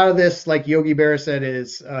a lot of this, like Yogi Berra said,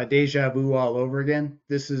 is deja vu all over again.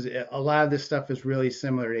 This is a lot of this stuff is really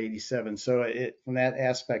similar to 87. So from that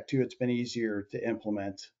aspect too, it's been easier to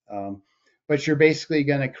implement. But you're basically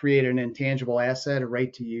going to create an intangible asset, a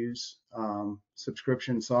right to use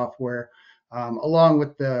subscription software, along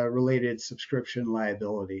with the related subscription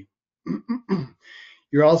liability.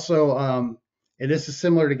 You're also, and this is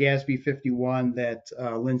similar to GASB 51 that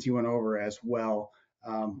Lindsay went over as well.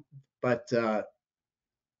 But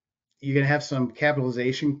you're going to have some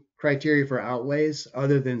capitalization criteria for outlays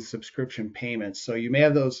other than subscription payments. So you may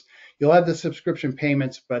have those, you'll have the subscription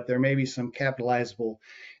payments, but there may be some capitalizable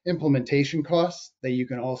implementation costs that you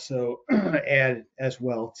can also add as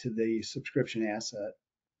well to the subscription asset.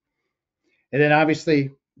 And then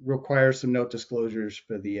obviously require some note disclosures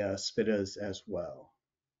for the SPIDAs as well.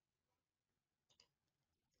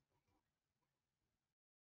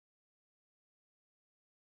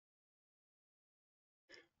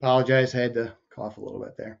 Apologize, I had to cough a little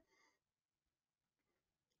bit there.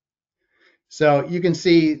 So you can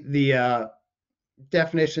see the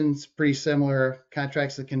definitions pretty similar.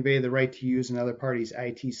 Contracts that convey the right to use another party's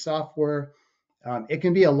IT software. It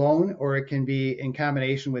can be a loan or it can be in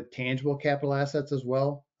combination with tangible capital assets as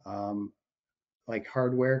well, like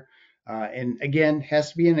hardware. And again,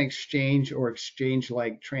 has to be an exchange or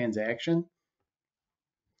exchange-like transaction.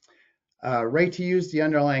 Right to use the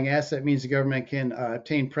underlying asset means the government can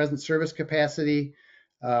obtain present service capacity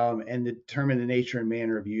and determine the nature and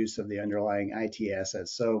manner of use of the underlying IT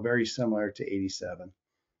assets. So very similar to 87.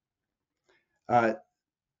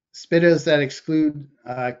 SPIDAs that exclude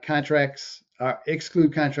contracts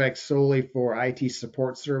solely for IT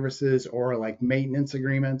support services or like maintenance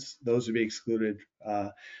agreements. Those would be excluded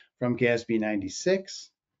from GASB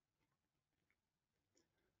 96.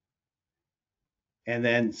 And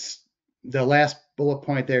then the last bullet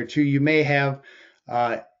point there too, you may have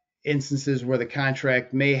instances where the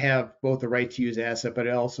contract may have both the right to use asset, but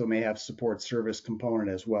it also may have support service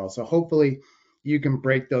component as well. So hopefully you can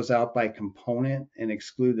break those out by component and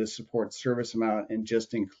exclude the support service amount and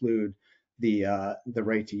just include the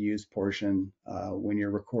right to use portion when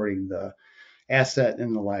you're recording the asset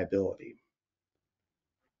and the liability.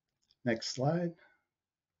 Next slide.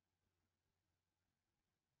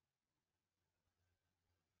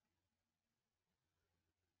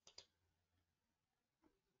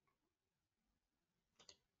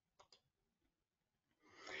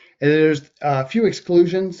 And there's a few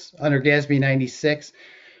exclusions under GASB 96.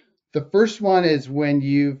 The first one is when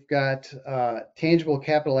you've got tangible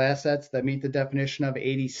capital assets that meet the definition of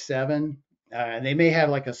 87. And they may have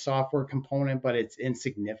like a software component, but it's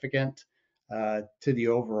insignificant to the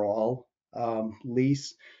overall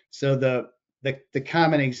lease. So the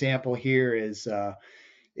common example here is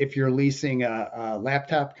if you're leasing a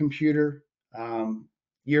laptop computer,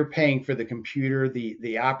 you're paying for the computer.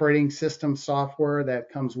 The operating system software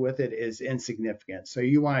that comes with it is insignificant. So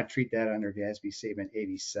you want to treat that under GASB Statement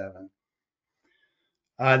 87.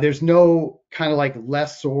 There's no kind of like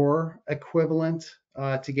lessor equivalent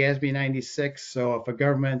to GASB 96. So if a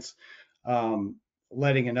government's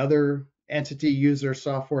letting another entity use their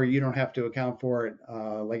software, you don't have to account for it.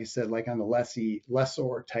 Like I said, like on the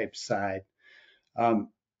lessor type side.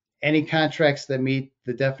 Any contracts that meet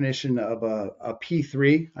the definition of a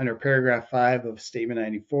P3 under paragraph 5 of Statement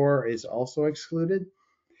 94 is also excluded.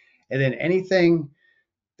 And then anything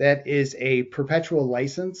that is a perpetual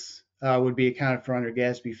license would be accounted for under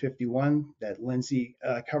GASB 51 that Lindsay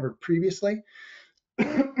covered previously.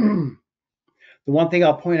 The one thing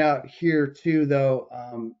I'll point out here too, though,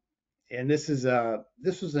 and this was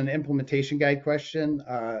an implementation guide question.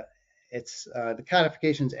 It's the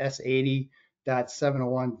codification's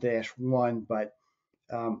S80.701-1, but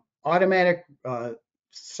automatic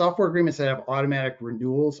software agreements that have automatic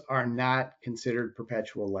renewals are not considered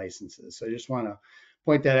perpetual licenses. So I just want to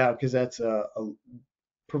point that out because that's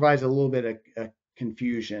provides a little bit of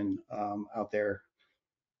confusion out there.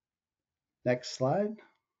 Next slide.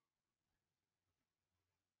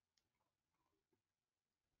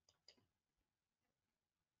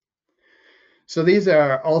 So these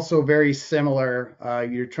are also very similar.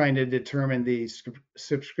 You're trying to determine the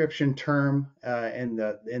subscription term in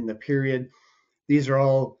the period. These are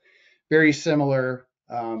all very similar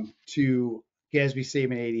to GASB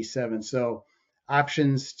Statement 87. So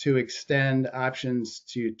options to extend, options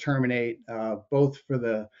to terminate, both for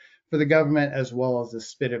the government as well as the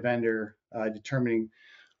SPIDA vendor, determining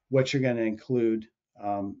what you're going to include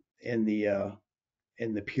in the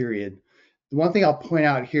period. The one thing I'll point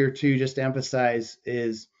out here too, just to emphasize,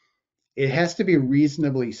 is it has to be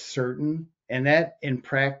reasonably certain, and that in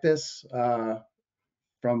practice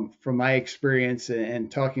from my experience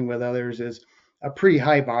and talking with others, is a pretty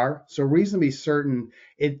high bar. So reasonably certain,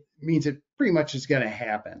 it means it pretty much is going to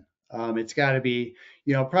happen. It's got to be,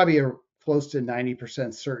 probably close to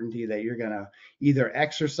 90% certainty that you're going to either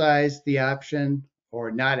exercise the option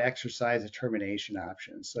or not exercise a termination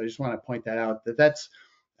option. So I just want to point that out, that's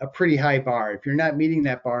a pretty high bar. If you're not meeting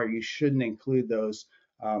that bar, you shouldn't include those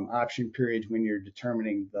option periods when you're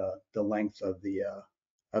determining the length of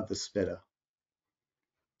the SPITA.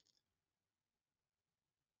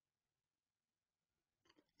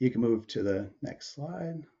 You can move to the next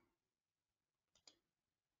slide.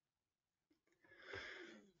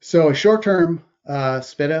 So a short-term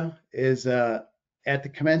SPITA is at the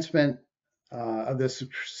commencement of the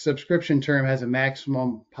subscription term, has a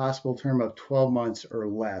maximum possible term of 12 months or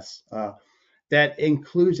less. That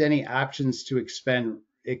includes any options to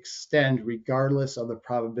extend regardless of the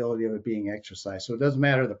probability of it being exercised. So it doesn't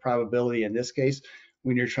matter the probability in this case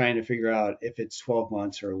when you're trying to figure out if it's 12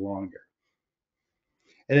 months or longer.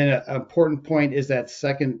 And then an important point is that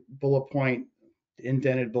second bullet point,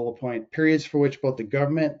 indented bullet point, periods for which both the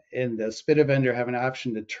government and the SPITA vendor have an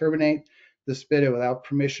option to terminate the SPITA without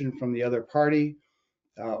permission from the other party,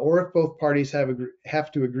 or if both parties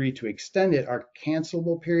have to agree to extend it, are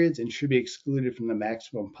cancelable periods and should be excluded from the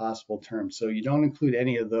maximum possible term. So you don't include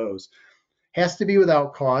any of those. Has to be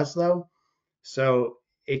without cause though. So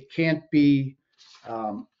it can't be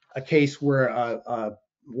a case where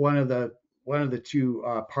one of the two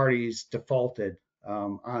parties defaulted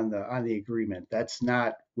on the agreement. That's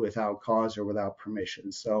not without cause or without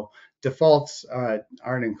permission. So defaults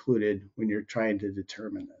aren't included when you're trying to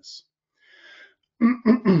determine this.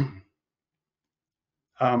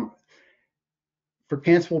 For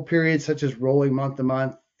cancelable periods such as rolling month to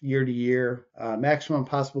month, year to year, maximum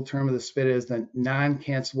possible term of the SPITA is the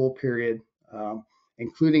non-cancelable period,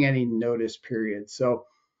 including any notice period. So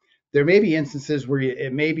there may be instances where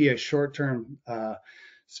it may be a short-term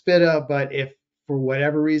SPITA, but if for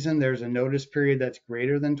whatever reason there's a notice period that's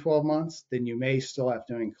greater than 12 months, then you may still have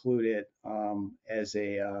to include it as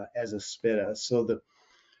a SPITA. So the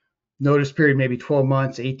notice period maybe 12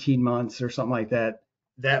 months, 18 months, or something like that.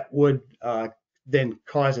 That would then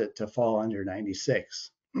cause it to fall under 96.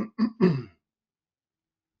 And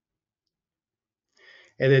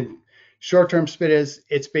then short-term SPITAs,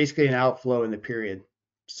 it's basically an outflow in the period.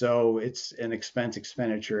 So it's an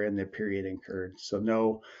expenditure in the period incurred. So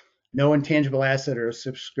no intangible asset or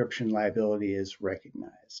subscription liability is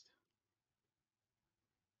recognized.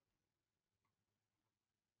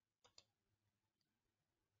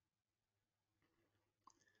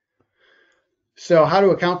 So how to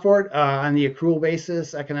account for it? On the accrual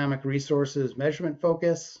basis, economic resources measurement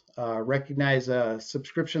focus, recognize a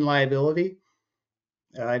subscription liability,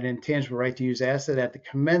 an intangible right to use asset at the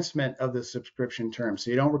commencement of the subscription term. So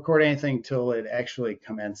you don't record anything until it actually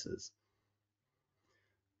commences.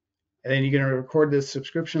 And then you're going to record the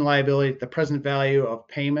subscription liability at the present value of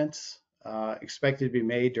payments expected to be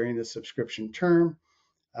made during the subscription term.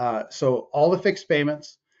 So all the fixed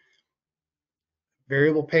payments,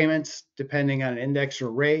 variable payments depending on index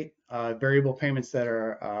or rate, variable payments that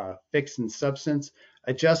are fixed in substance,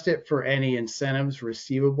 adjust it for any incentives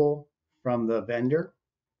receivable from the vendor,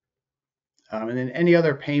 and then any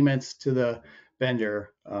other payments to the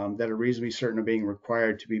vendor that are reasonably certain of being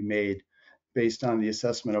required to be made based on the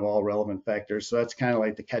assessment of all relevant factors. So that's kind of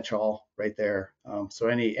like the catch-all right there. So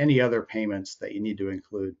any other payments that you need to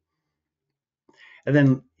include. And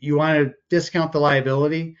then you want to discount the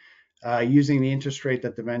liability using the interest rate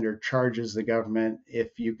that the vendor charges the government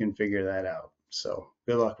if you can figure that out. So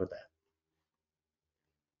good luck with that.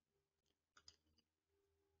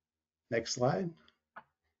 Next slide.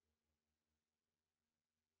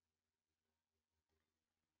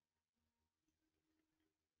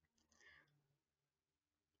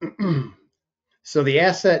 So the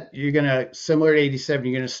asset, you're going to, similar to 87,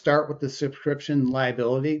 you're going to start with the subscription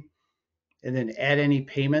liability and then add any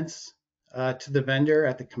payments to the vendor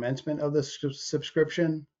at the commencement of the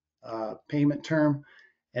subscription payment term,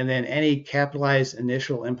 and then any capitalized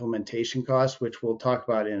initial implementation costs, which we'll talk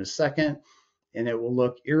about in a second, and it will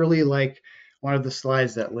look eerily like one of the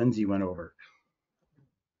slides that Lindsay went over.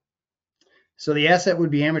 So the asset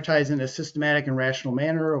would be amortized in a systematic and rational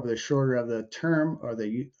manner over the shorter of the term or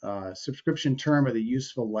the subscription term or the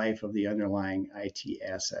useful life of the underlying IT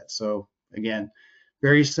asset. So again,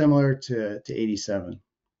 very similar to 87.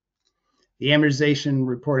 The amortization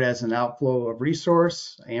report has an outflow of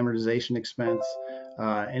resource, amortization expense,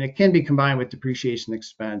 and it can be combined with depreciation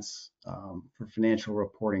expense for financial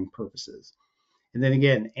reporting purposes. And then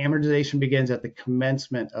again, amortization begins at the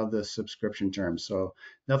commencement of the subscription term. So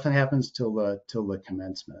nothing happens till the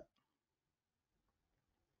commencement.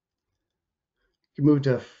 You can move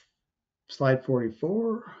to slide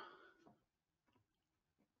 44.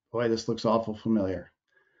 Boy, this looks awful familiar.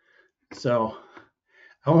 So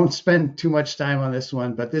I won't spend too much time on this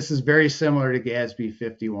one, but this is very similar to GASB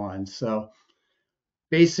 51. So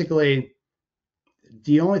basically,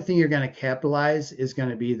 the only thing you're going to capitalize is going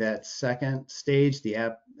to be that second stage,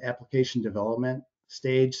 the application development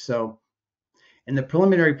stage. So in the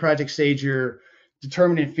preliminary project stage, you're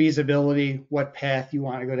determining feasibility, what path you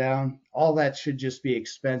want to go down. All that should just be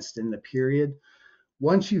expensed in the period.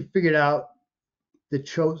 Once you've figured out the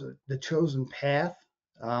chosen path,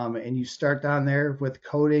 and you start down there with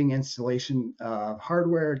coding, installation of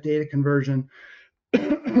hardware, data conversion,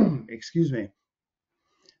 excuse me,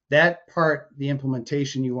 that part, the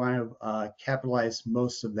implementation, you want to capitalize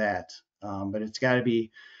most of that, but it's got to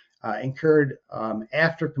be incurred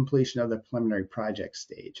after completion of the preliminary project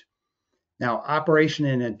stage. Now, operation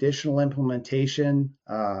and additional implementation,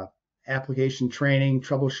 application training,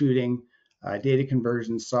 troubleshooting, data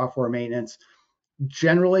conversion, software maintenance.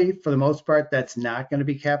 Generally, for the most part, that's not going to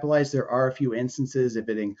be capitalized. There are a few instances if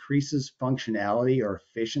it increases functionality or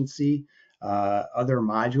efficiency, other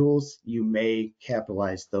modules, you may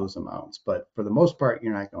capitalize those amounts, but for the most part,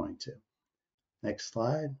 you're not going to. Next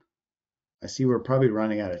slide. I see we're probably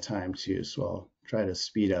running out of time too, so I'll try to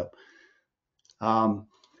speed up.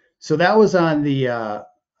 So that was on the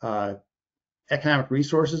economic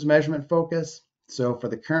resources measurement focus. So for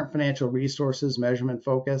the current financial resources measurement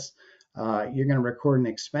focus, you're going to record an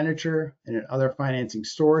expenditure and an other financing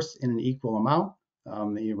source in an equal amount.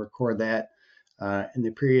 You record that in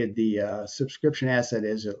the period the subscription asset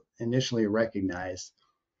is initially recognized.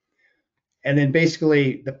 And then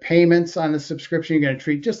basically the payments on the subscription you're going to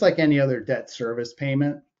treat just like any other debt service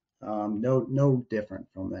payment. No different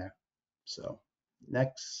from that. So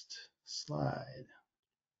next slide.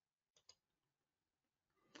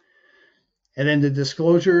 And then the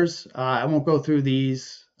disclosures, I won't go through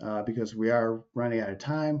these because we are running out of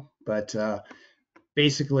time, but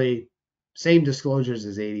basically same disclosures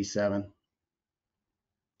as 87.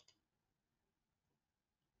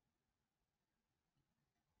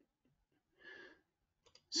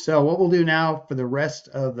 So what we'll do now for the rest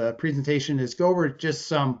of the presentation is go over just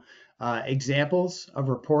some examples of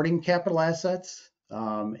reporting capital assets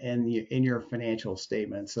in your financial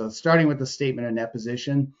statement. So starting with the statement of net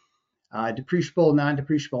position, depreciable,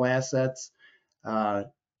 non-depreciable assets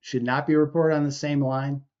should not be reported on the same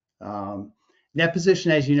line. Net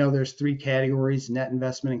position, as you know, there's three categories: net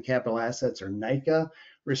investment and capital assets, or NICA,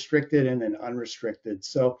 restricted, and then unrestricted.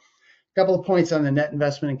 So a couple of points on the net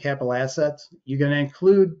investment and capital assets. You're going to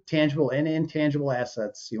include tangible and intangible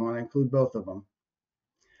assets. You want to include both of them.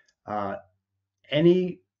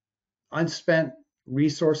 Any unspent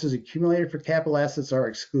resources accumulated for capital assets are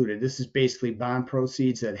excluded. This is basically bond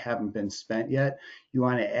proceeds that haven't been spent yet. You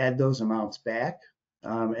want to add those amounts back.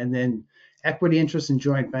 And then equity interest in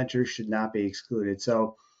joint ventures should not be excluded.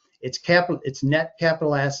 So it's net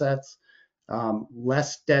capital assets,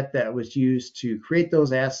 less debt that was used to create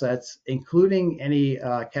those assets, including any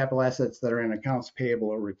capital assets that are in accounts payable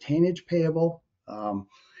or retainage payable, and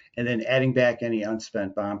then adding back any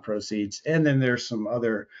unspent bond proceeds. And then there's some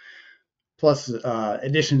other plus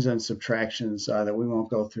additions and subtractions that we won't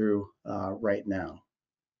go through right now.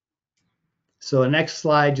 So the next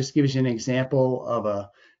slide just gives you an example of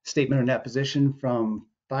a statement of net position from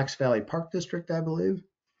Fox Valley Park District, I believe.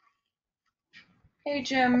 Hey,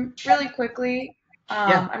 Jim, really quickly,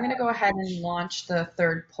 Yeah. I'm going to go ahead and launch the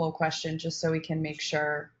third poll question just so we can make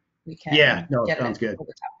sure we can Yeah, no, get it sounds good. before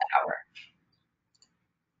the top of the hour.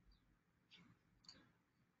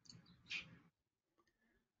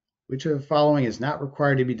 Which of the following is not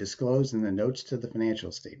required to be disclosed in the notes to the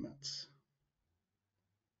financial statements?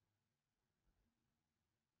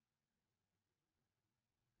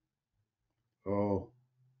 Oh,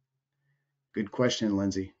 good question,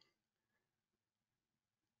 Lindsay.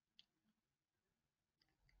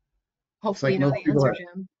 Hopefully you know the answer,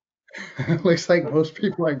 Jim. Looks like most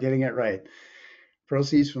people are getting it right.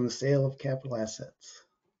 Proceeds from the sale of capital assets.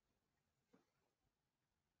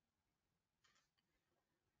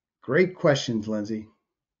 Great questions, Lindsay.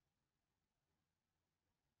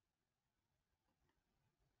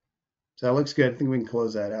 So that looks good. I think we can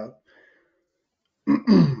close that out.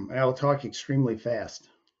 I'll talk extremely fast.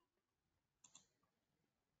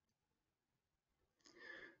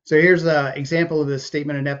 So here's an example of the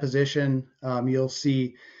statement of net position. You'll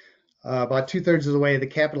see about 2/3 of the way, the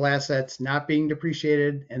capital assets not being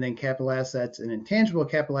depreciated, and then capital assets and intangible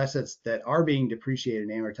capital assets that are being depreciated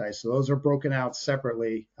and amortized. So those are broken out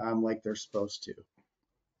separately like they're supposed to.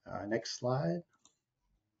 Next slide.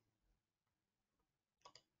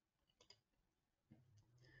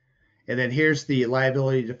 And then here's the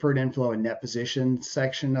liability, deferred inflow, and net position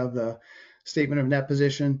section of the statement of net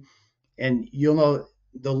position. And you'll know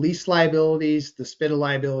the lease liabilities, the SPITA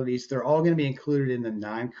liabilities, they're all going to be included in the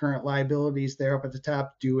non-current liabilities there up at the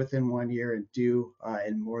top, due within 1 year and due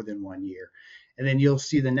in more than 1 year. And then you'll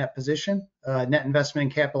see the net position, net investment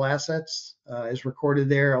in capital assets is recorded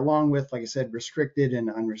there, along with, like I said, restricted and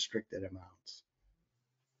unrestricted amounts.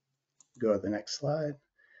 Go to the next slide.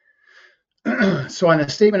 So on the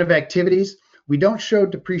statement of activities, we don't show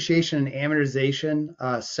depreciation and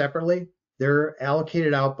amortization separately. They're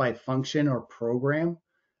allocated out by function or program.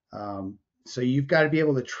 So you've got to be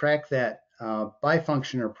able to track that by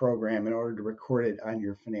function or program in order to record it on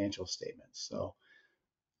your financial statements. So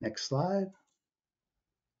next slide.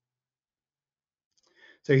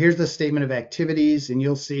 So here's the statement of activities, and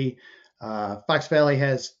you'll see Fox Valley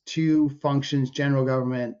has 2 functions, general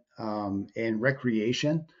government and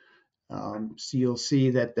recreation. So you'll see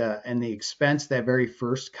that in the expense, that very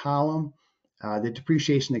first column, the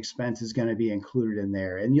depreciation expense is going to be included in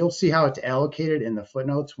there. And you'll see how it's allocated in the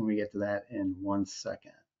footnotes when we get to that in 1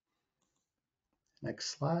 second.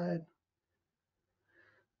 Next slide.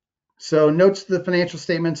 So notes to the financial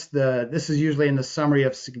statements, this is usually in the summary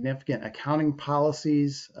of significant accounting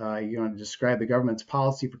policies. You're going to describe the government's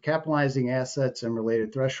policy for capitalizing assets and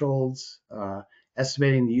related thresholds,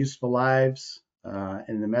 estimating the useful lives,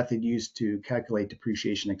 and the method used to calculate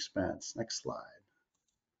depreciation expense. Next slide.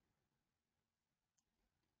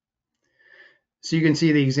 So you can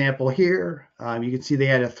see the example here. You can see they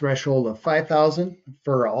had a threshold of 5,000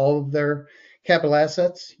 for all of their capital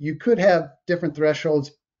assets. You could have different thresholds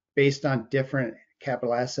based on different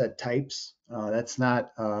capital asset types. That's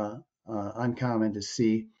not uncommon to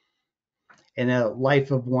see. In a life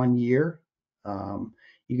of 1 year,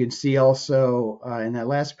 you can see also in that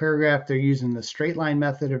last paragraph, they're using the straight line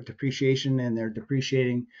method of depreciation, and they're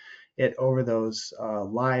depreciating it over those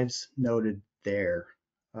lives noted there.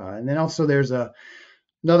 And then also there's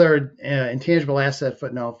another intangible asset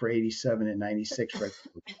footnote for 87 and 96. Right.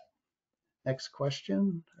 Next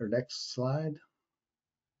question or next slide.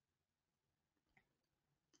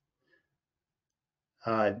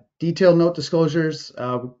 Detailed note disclosures,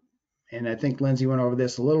 and I think Lindsay went over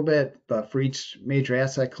this a little bit, but for each major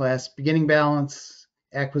asset class, beginning balance,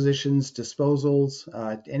 acquisitions, disposals,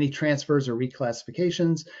 any transfers or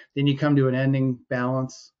reclassifications, then you come to an ending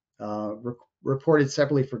balance, reported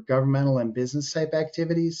separately for governmental and business type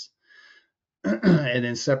activities, and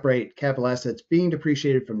then separate capital assets being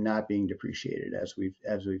depreciated from not being depreciated, as we've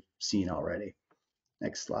seen already.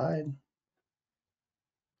 Next slide.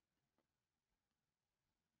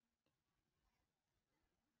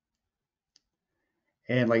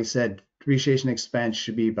 And like I said, depreciation expense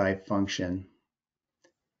should be by function.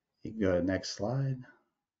 You can go to the next slide.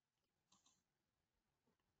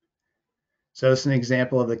 So it's an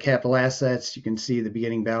example of the capital assets. You can see the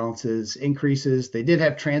beginning balances increases. They did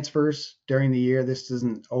have transfers during the year. This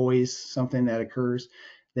isn't always something that occurs.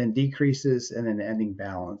 Then decreases, and then ending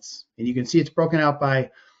balance. And you can see it's broken out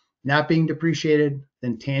by not being depreciated,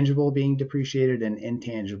 then tangible being depreciated, and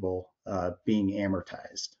intangible being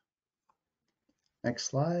amortized. Next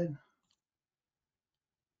slide.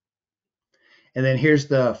 And then here's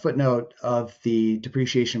the footnote of the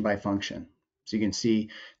depreciation by function. So you can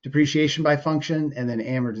see depreciation by function and then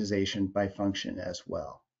amortization by function as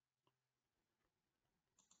well.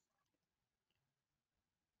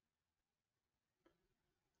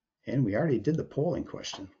 And we already did the polling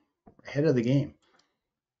question, ahead of the game.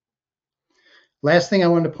 Last thing I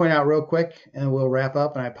wanted to point out real quick, and we'll wrap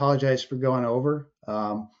up, and I apologize for going over.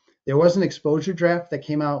 There was an exposure draft that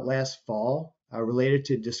came out last fall related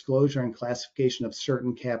to disclosure and classification of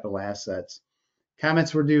certain capital assets.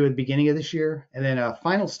 Comments were due at the beginning of this year, and then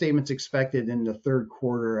final statements expected in the 3rd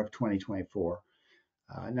quarter of 2024.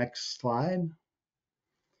 Next slide.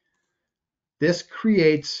 This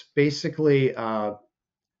creates basically a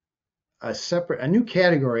new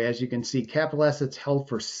category, as you can see, capital assets held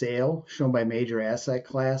for sale, shown by major asset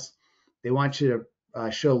class. They want you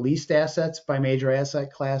to show leased assets by major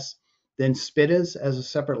asset class, then SPITAs as a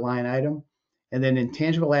separate line item, and then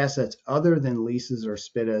intangible assets other than leases or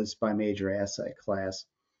SPITAs by major asset class.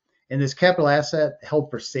 And this capital asset held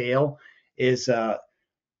for sale is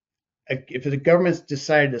if the government's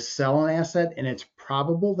decided to sell an asset and it's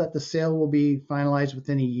probable that the sale will be finalized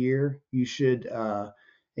within a year, you should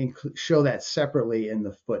show that separately in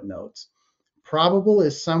the footnotes. Probable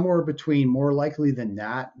is somewhere between more likely than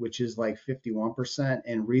not, which is like 51%,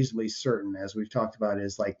 and reasonably certain, as we've talked about,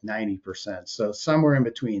 is like 90%. So somewhere in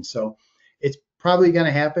between. So it's probably going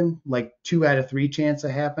to happen, like 2 out of 3 chance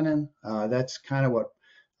of happening. That's kind of what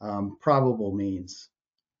probable means.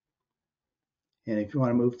 And if you want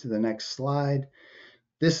to move to the next slide,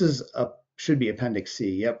 this is should be Appendix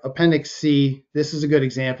C. Yep, Appendix C. This is a good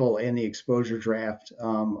example in the exposure draft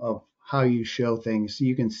of how you show things. So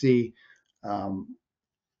you can see, I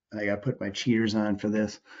got to put my cheaters on for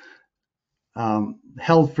this.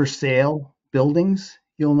 Held for sale buildings,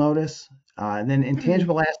 you'll notice. And then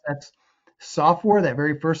intangible assets, software, that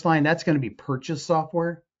very first line, that's going to be purchase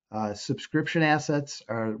software. Subscription assets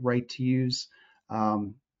are right to use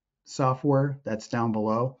software, that's down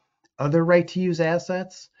below. Other right to use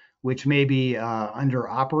assets, which may be under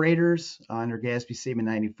operators, under GASB Statement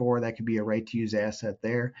 94, that could be a right to use asset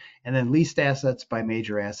there. And then leased assets by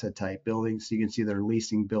major asset type buildings. So you can see they're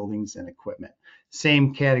leasing buildings and equipment.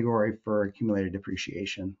 Same category for accumulated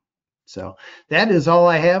depreciation. So that is all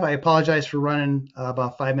I have. I apologize for running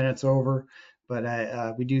about 5 minutes over,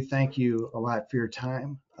 but we do thank you a lot for your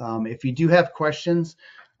time. If you do have questions,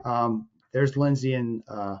 there's Lindsay and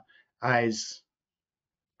I's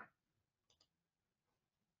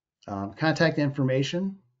contact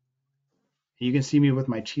information. You can see me with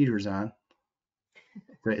my cheaters on.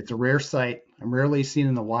 It's a rare sight. I'm rarely seen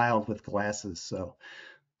in the wild with glasses. So,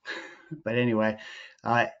 but anyway,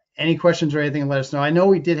 any questions or anything, let us know. I know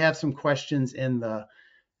we did have some questions in the,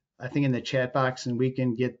 I think in the chat box, and we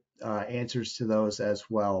can get answers to those as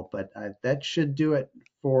well. But that should do it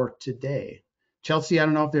for today. Chelsea, I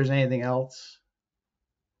don't know if there's anything else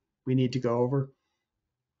we need to go over.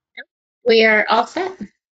 We are all set.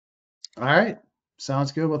 All right.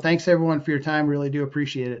 Sounds good. Well, thanks everyone for your time. Really do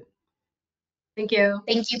appreciate it. Thank you.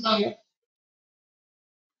 Thank you both.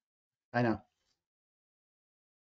 I know.